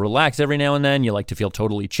 you like to relax every now and then, you like to feel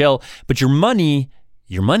totally chill, but your money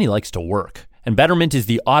likes to work. And Betterment is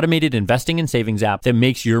the automated investing and savings app that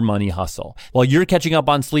makes your money hustle. While you're catching up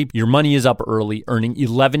on sleep, your money is up early, earning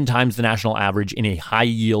 11 times the national average in a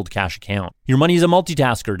high-yield cash account. Your money is a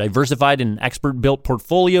multitasker, diversified in expert-built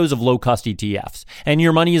portfolios of low-cost ETFs. And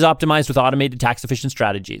your money is optimized with automated tax-efficient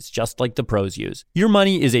strategies, just like the pros use. Your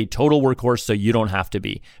money is a total workhorse, so you don't have to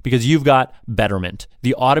be, because you've got Betterment,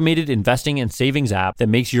 the automated investing and savings app that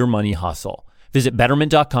makes your money hustle. Visit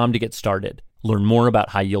Betterment.com to get started. Learn more about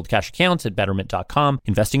high-yield cash accounts at Betterment.com.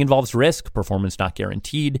 Investing involves risk, performance not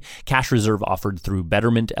guaranteed. Cash reserve offered through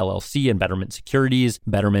Betterment LLC and Betterment Securities.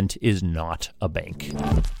 Betterment is not a bank.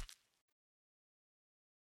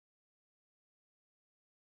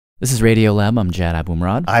 This is Radiolab. I'm Jad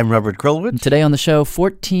Abumrad. I'm Robert Krulwich. Today on the show,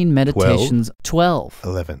 14 meditations. 12.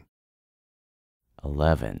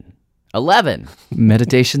 11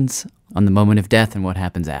 meditations on the moment of death and what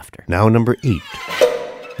happens after. Now number 8.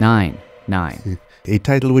 9. A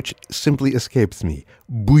title which simply escapes me.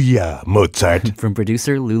 Booyah, Mozart. From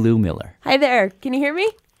producer Lulu Miller. Hi there. Can you hear me?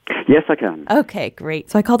 Yes, I can. Okay, great.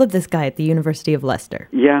 So I called up this guy at the University of Leicester.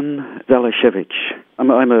 Jan Zalashevich. I'm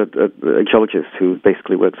a geologist who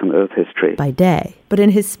basically works on Earth history. By day. But in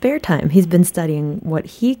his spare time, he's been studying what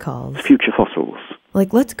he calls future fossils.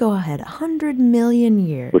 Like, let's go ahead 100 million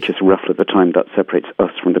years. Which is roughly the time that separates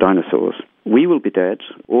us from the dinosaurs. We will be dead.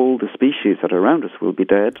 All the species that are around us will be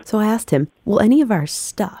dead. So I asked him, will any of our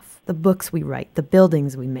stuff, the books we write, the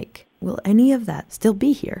buildings we make, will any of that still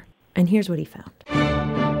be here? And here's what he found.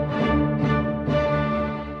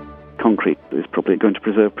 Concrete is probably going to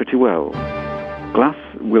preserve pretty well. Glass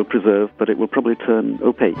will preserve, but it will probably turn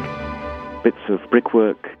opaque. Bits of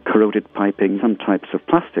brickwork, corroded piping, some types of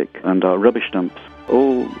plastic, and our rubbish dumps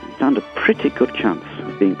all stand a pretty good chance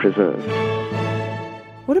of being preserved.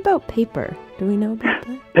 What about paper? Do we know about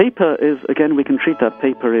that? Paper is, again, we can treat that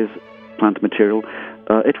paper as plant material.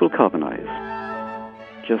 It will carbonize.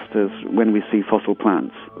 Just as when we see fossil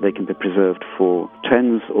plants, they can be preserved for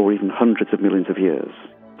tens or even hundreds of millions of years.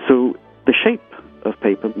 So the shape of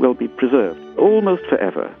paper will be preserved almost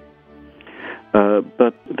forever.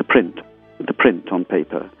 But the print on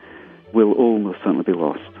paper will almost certainly be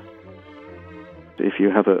lost. If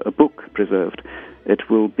you have a book preserved, it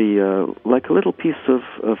will be like a little piece of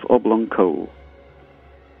oblong coal.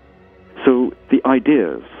 So the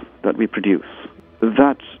ideas that we produce,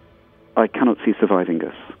 that I cannot see surviving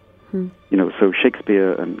us. You know, so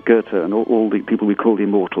Shakespeare and Goethe and all the people we call the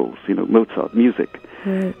immortals, you know, Mozart, music,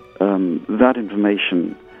 right. That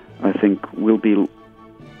information, I think, will be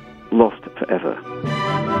lost forever.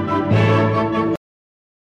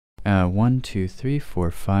 1, 2, 3,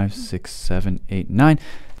 4, 5, 6, 7, 8, 9,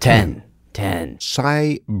 10. 10.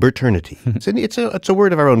 Cyberternity. It's a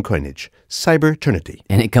word of our own coinage. Cyberternity.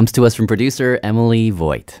 And it comes to us from producer Emily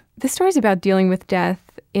Voigt. This story is about dealing with death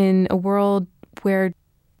in a world where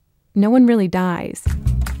no one really dies.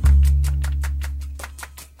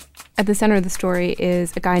 At the center of the story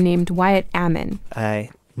is a guy named Wyatt Ammon. I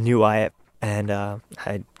knew Wyatt, and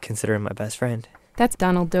I consider him my best friend. That's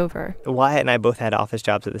Donald Dover. Wyatt and I both had office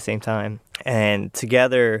jobs at the same time, and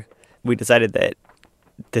together we decided that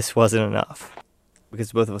this wasn't enough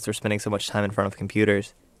because both of us were spending so much time in front of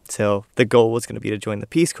computers. So the goal was going to be to join the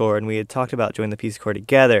Peace Corps, and we had talked about joining the Peace Corps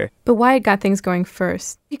together. But Wyatt got things going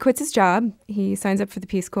first. He quits his job, he signs up for the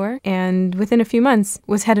Peace Corps, and within a few months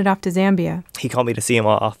was headed off to Zambia. He called me to see him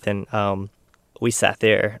off, and we sat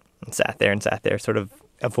there, sort of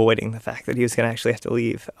avoiding the fact that he was going to actually have to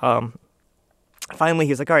leave. Finally,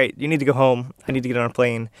 he was like, all right, you need to go home. I need to get on a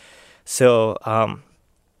plane. So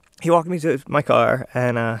he walked me to my car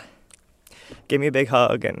and gave me a big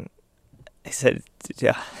hug, and he said,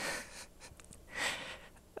 yeah.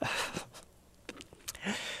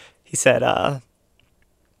 He said,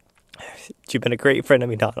 you've been a great friend to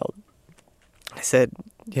me, Donald. I said,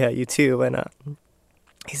 yeah, you too. And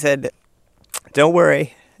he said, don't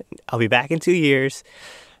worry. I'll be back in 2 years.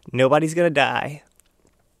 Nobody's going to die.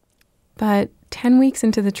 But 10 weeks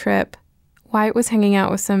into the trip, Wyatt was hanging out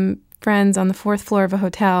with some friends on the 4th floor of a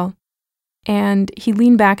hotel, and he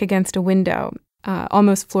leaned back against a window,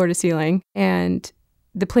 almost floor to ceiling, and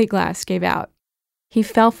the plate glass gave out. He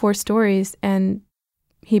fell 4 stories, and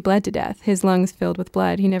he bled to death, his lungs filled with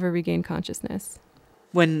blood. He never regained consciousness.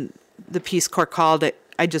 When the Peace Corps called,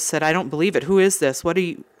 I just said, I don't believe it. Who is this? What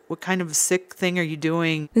kind of sick thing are you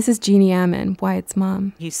doing? This is Jeannie Ammon, Wyatt's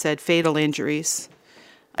mom. He said fatal injuries.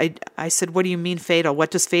 I said, what do you mean fatal?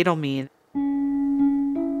 What does fatal mean? My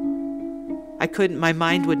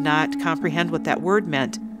mind would not comprehend what that word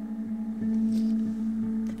meant.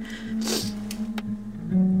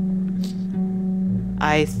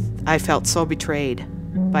 I felt so betrayed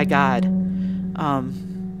by God.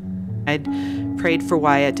 I'd prayed for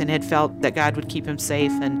Wyatt and had felt that God would keep him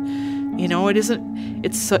safe, and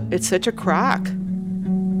it's such a crock.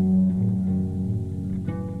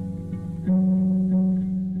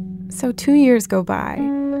 So 2 years go by,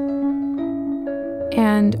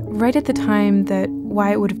 and right at the time that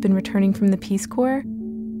Wyatt would have been returning from the Peace Corps,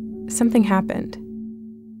 something happened.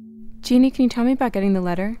 Jeannie, can you tell me about getting the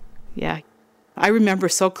letter? Yeah. I remember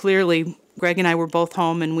so clearly, Greg and I were both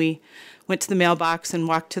home, and we went to the mailbox and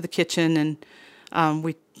walked to the kitchen, and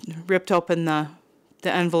we ripped open the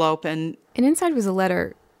envelope. And inside was a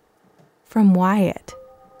letter from Wyatt.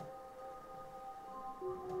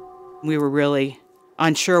 We were really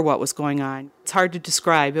unsure what was going on. It's hard to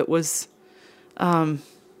describe. It was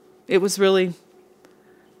really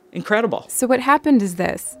incredible. So what happened is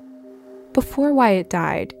this. Before Wyatt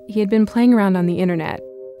died, he had been playing around on the internet,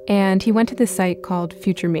 and he went to this site called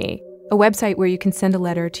Future Me, a website where you can send a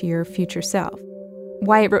letter to your future self.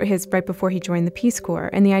 Wyatt wrote his right before he joined the Peace Corps,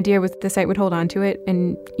 and the idea was the site would hold on to it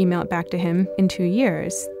and email it back to him in 2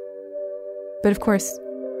 years. But of course,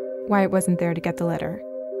 Wyatt wasn't there to get the letter.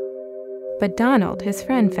 But Donald, his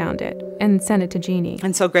friend, found it and sent it to Jeannie.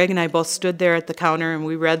 And so Greg and I both stood there at the counter and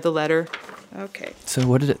we read the letter. Okay. So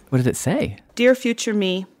what did it say? Dear future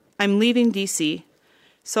me, I'm leaving D.C.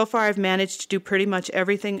 So far, I've managed to do pretty much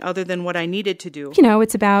everything other than what I needed to do. You know,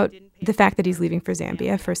 it's about the fact that he's leaving for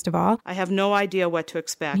Zambia, first of all. I have no idea what to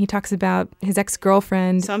expect. He talks about his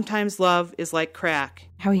ex-girlfriend. Sometimes love is like crack.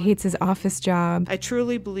 How he hates his office job. I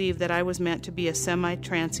truly believe that I was meant to be a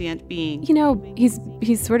semi-transient being. You know,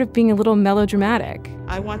 he's sort of being a little melodramatic.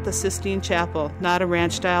 I want the Sistine Chapel, not a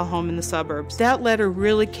ranch-style home in the suburbs. That letter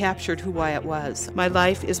really captured who Wyatt was. My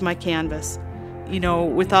life is my canvas. You know,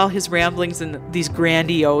 with all his ramblings and these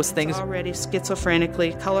grandiose things. Already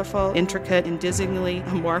schizophrenically colorful, intricate, and dizzyingly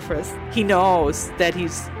amorphous. He knows that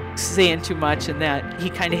he's saying too much and that he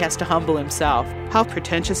kind of has to humble himself. How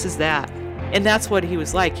pretentious is that? And that's what he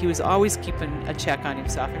was like. He was always keeping a check on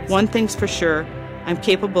himself. One thing's for sure. I'm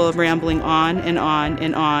capable of rambling on and on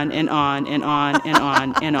and on and on and on and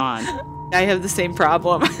on and on. I have the same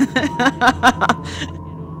problem.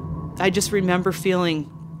 I just remember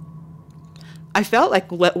feeling... I felt like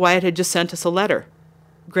Wyatt had just sent us a letter.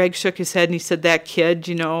 Greg shook his head and he said, that kid,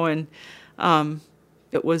 you know, and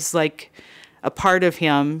it was like a part of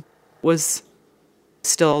him was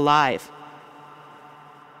still alive.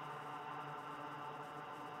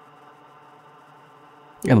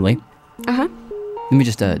 Emily? Uh-huh. Let me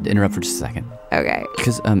just interrupt for just a second. Okay.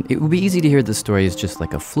 Because it would be easy to hear the story as just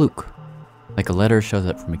like a fluke. Like a letter shows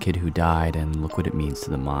up from a kid who died and look what it means to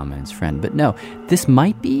the mom and his friend. But no, this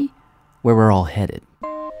might be where we're all headed.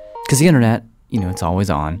 Because the internet, you know, it's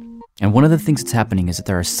always on. And one of the things that's happening is that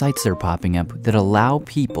there are sites that are popping up that allow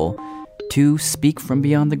people to speak from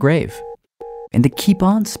beyond the grave. And to keep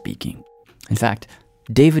on speaking. In fact,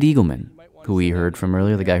 David Eagleman, who we heard from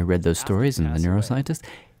earlier, the guy who read those stories and the neuroscientist,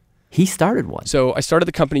 he started one. So I started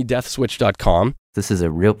the company deathswitch.com. This is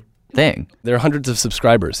a real thing. There are hundreds of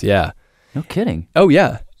subscribers, yeah. No kidding. Oh,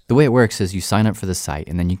 yeah. The way it works is you sign up for the site,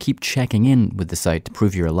 and then you keep checking in with the site to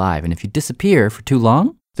prove you're alive. And if you disappear for too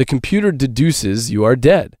long, the computer deduces you are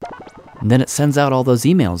dead. And then it sends out all those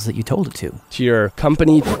emails that you told it to. To your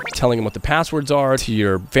company, telling them what the passwords are, to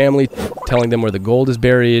your family, telling them where the gold is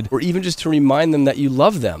buried, or even just to remind them that you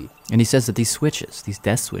love them. And he says that these switches, these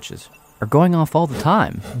death switches, are going off all the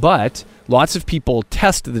time. But lots of people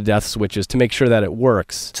test the death switches to make sure that it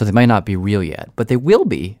works. So they might not be real yet, but they will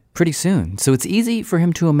be pretty soon. So it's easy for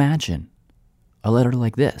him to imagine a letter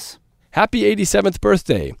like this. Happy 87th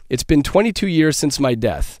birthday. It's been 22 years since my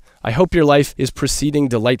death. I hope your life is proceeding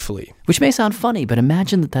delightfully. Which may sound funny, but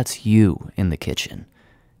imagine that that's you in the kitchen,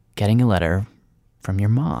 getting a letter from your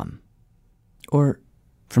mom. Or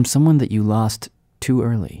from someone that you lost too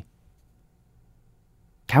early.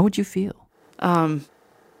 How would you feel?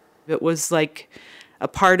 It was like a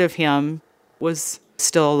part of him was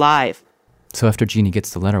still alive. So after Jeannie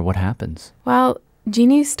gets the letter, what happens? Well,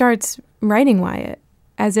 Jeannie starts writing Wyatt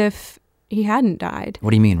as if he hadn't died. What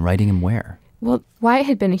do you mean, writing him where? Well, Wyatt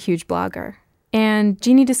had been a huge blogger, and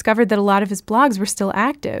Jeannie discovered that a lot of his blogs were still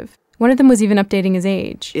active. One of them was even updating his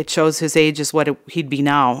age. It shows his age is what he'd be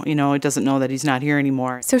now. You know, it doesn't know that he's not here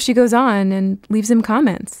anymore. So she goes on and leaves him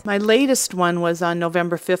comments. My latest one was on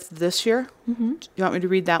November 5th this year. Mm-hmm. You want me to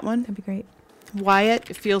read that one? That'd be great. Wyatt,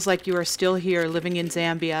 it feels like you are still here living in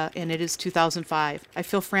Zambia, and it is 2005. I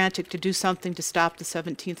feel frantic to do something to stop the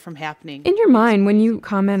 17th from happening. In your mind, when you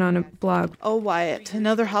comment on a blog, oh, Wyatt,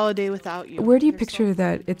 another holiday without you. Where do you picture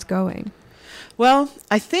that it's going? Well,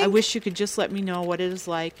 I wish you could just let me know what it is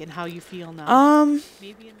like and how you feel now.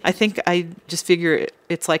 I think I just figure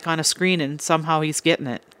it's like on a screen and somehow he's getting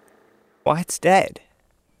it. Wyatt's dead.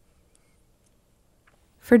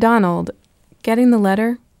 For Donald, getting the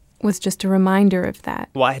letter was just a reminder of that.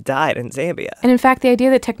 Wyatt died in Zambia. And in fact, the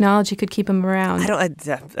idea that technology could keep him around...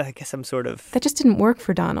 I guess I'm sort of... That just didn't work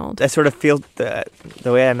for Donald. I sort of feel the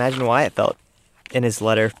way I imagine Wyatt felt. In his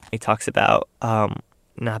letter, he talks about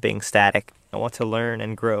not being static. I want to learn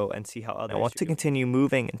and grow and see how others... I want to continue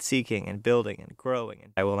moving and seeking and building and growing,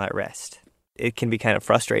 and I will not rest. It can be kind of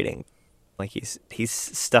frustrating. Like he's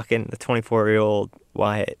stuck in the 24-year-old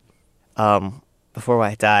Wyatt. Before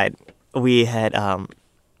Wyatt died, we had...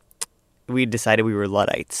 we decided we were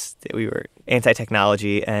Luddites, that we were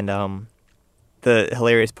anti-technology, and the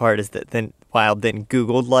hilarious part is that then Wild then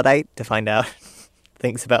Googled Luddite to find out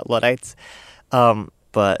things about Luddites.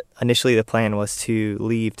 But initially the plan was to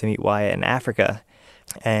leave to meet Wyatt in Africa,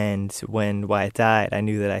 and when Wyatt died, I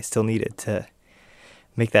knew that I still needed to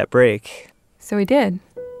make that break. So he did.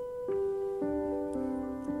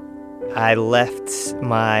 I left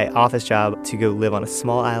my office job to go live on a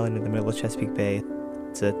small island in the middle of Chesapeake Bay.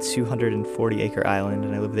 It's a 240-acre island,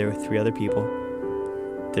 and I live there with 3 other people.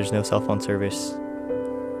 There's no cell phone service.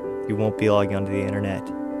 You won't be logging onto the internet.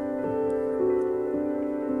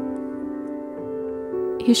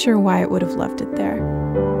 He's sure Wyatt would have left it there.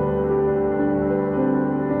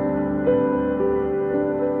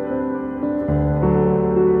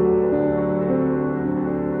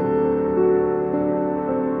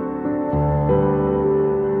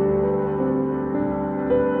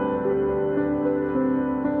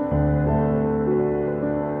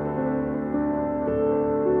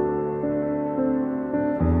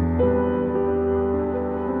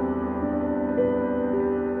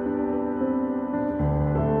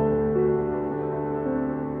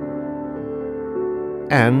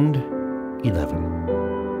 And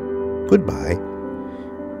 11. Goodbye.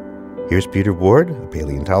 Here's Peter Ward, a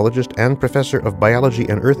paleontologist and professor of biology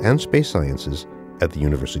and earth and space sciences at the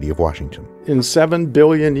University of Washington. In 7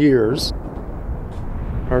 billion years,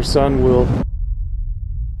 our sun will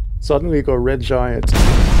suddenly go red giant.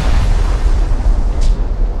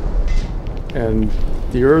 And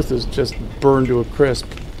the earth is just burned to a crisp.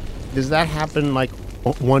 Does that happen like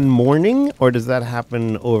one morning, or does that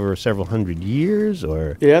happen over several hundred years,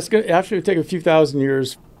 or? Yeah, it's going to actually take a few thousand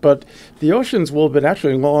years, but the oceans will have been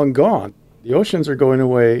actually long gone. The oceans are going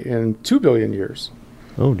away in 2 billion years.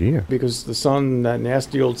 Oh, dear. Because the sun, that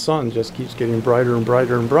nasty old sun, just keeps getting brighter and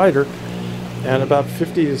brighter and brighter. And about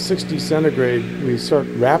 50 to 60 centigrade, we start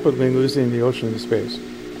rapidly losing the ocean to space.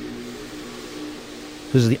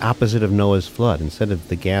 This is the opposite of Noah's flood. Instead of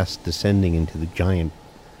the gas descending into the giant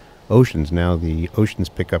oceans, now the oceans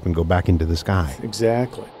pick up and go back into the sky.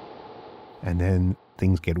 Exactly. And then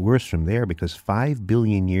things get worse from there, because 5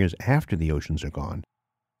 billion years after the oceans are gone,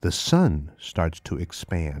 the sun starts to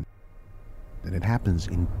expand. And it happens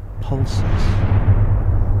in pulses.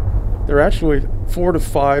 There are actually 4 to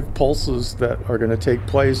 5 pulses that are going to take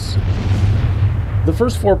place. The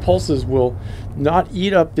first 4 pulses will not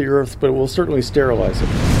eat up the Earth, but it will certainly sterilize it.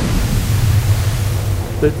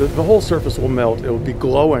 The whole surface will melt. It will be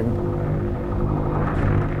glowing.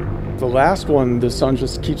 The last one, the sun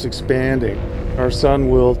just keeps expanding. Our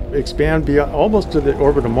sun will expand beyond, almost to the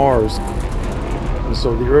orbit of Mars. And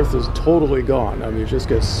so the Earth is totally gone. I mean, it just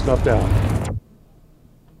gets snuffed out.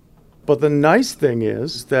 But the nice thing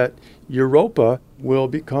is that Europa will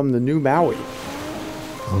become the new Maui.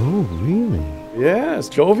 Oh, really? Yes,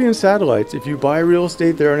 Jovian satellites. If you buy real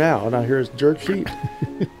estate there now here it's dirt cheap.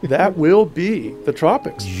 That will be the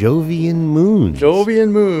tropics. Jovian moons.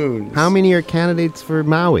 Jovian moons. How many are candidates for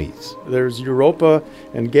Maui's? There's Europa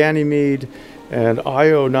and Ganymede and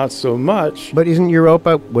Io not so much. But isn't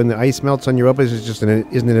Europa, when the ice melts on Europa,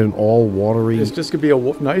 isn't it an all watery? It's just going to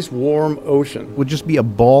be a nice warm ocean. Would just be a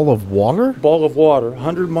ball of water? Ball of water.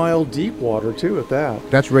 100-mile deep water, too, at that.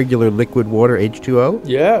 That's regular liquid water, H2O?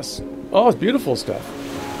 Yes. Oh, it's beautiful stuff.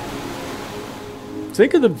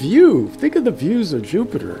 Think of the view. Think of the views of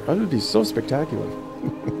Jupiter. That would be so spectacular.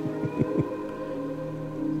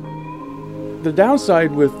 The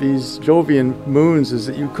downside with these Jovian moons is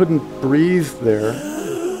that you couldn't breathe there.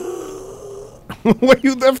 Well,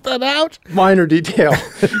 you left that out? Minor detail.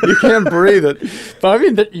 You can't breathe it. But I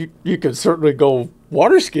mean, that you could certainly go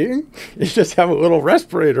water skiing. You just have a little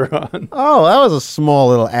respirator on. Oh, that was a small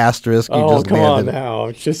little asterisk. Come on now.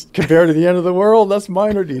 It's just compared to the end of the world, that's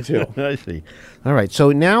minor detail. I see. All right,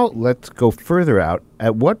 so now let's go further out.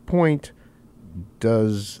 At what point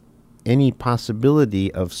does any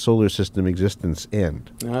possibility of solar system existence end?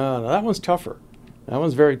 No, that one's tougher. That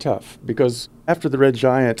one's very tough, because after the red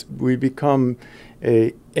giant, we become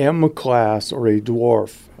a M class or a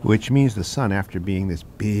dwarf. Which means the sun, after being this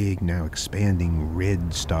big, now expanding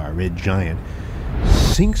red star, red giant,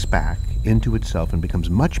 sinks back into itself and becomes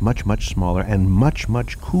much, much, much smaller and much,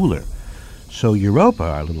 much cooler. So Europa,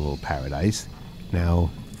 our little paradise, now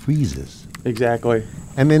freezes. Exactly.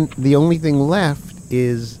 And then the only thing left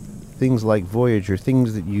is things like Voyager,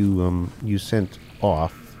 things that you sent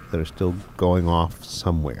off that are still going off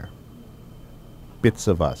somewhere. Bits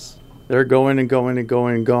of us. They're going and going and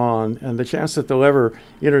going and gone, and the chance that they'll ever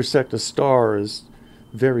intersect a star is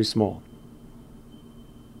very small.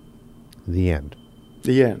 The end.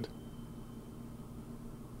 The end.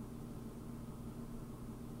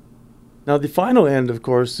 Now, the final end, of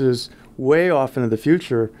course, is way off into the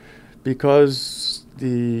future, because the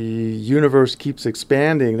universe keeps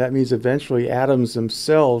expanding. That means eventually atoms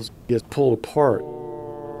themselves get pulled apart.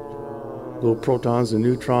 Little protons and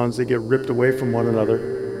neutrons, they get ripped away from one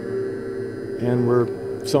another. And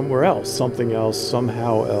we're somewhere else, something else,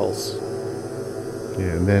 somehow else.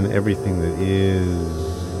 Yeah, and then everything that is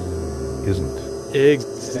isn't.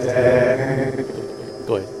 Exactly.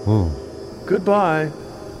 Oh. Goodbye.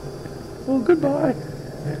 Oh, goodbye.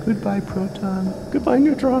 Goodbye, proton. Goodbye,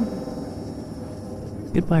 neutron.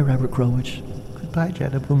 Goodbye, Robert Krulwich. Goodbye,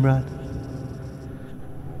 Jada Bumrad.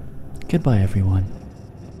 Goodbye, everyone.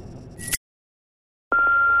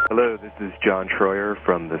 Hello, this is John Troyer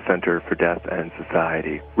from the Center for Death and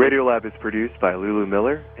Society. Radiolab is produced by Lulu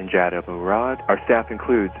Miller and Jada Murad. Our staff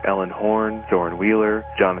includes Ellen Horn, Soren Wheeler,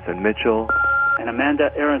 Jonathan Mitchell, and Amanda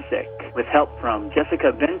Aronsick, with help from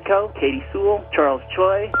Jessica Benko, Katie Sewell, Charles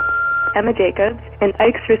Choi, Emma Jacobs, and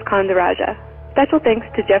Ike Sriskandarajah. Special thanks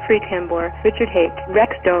to Jeffrey Tambor, Richard Hake,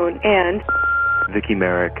 Rex Stone, and Vicki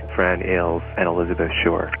Merrick, Fran Ailes, and Elizabeth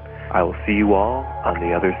Short. I will see you all on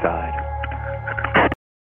the other side.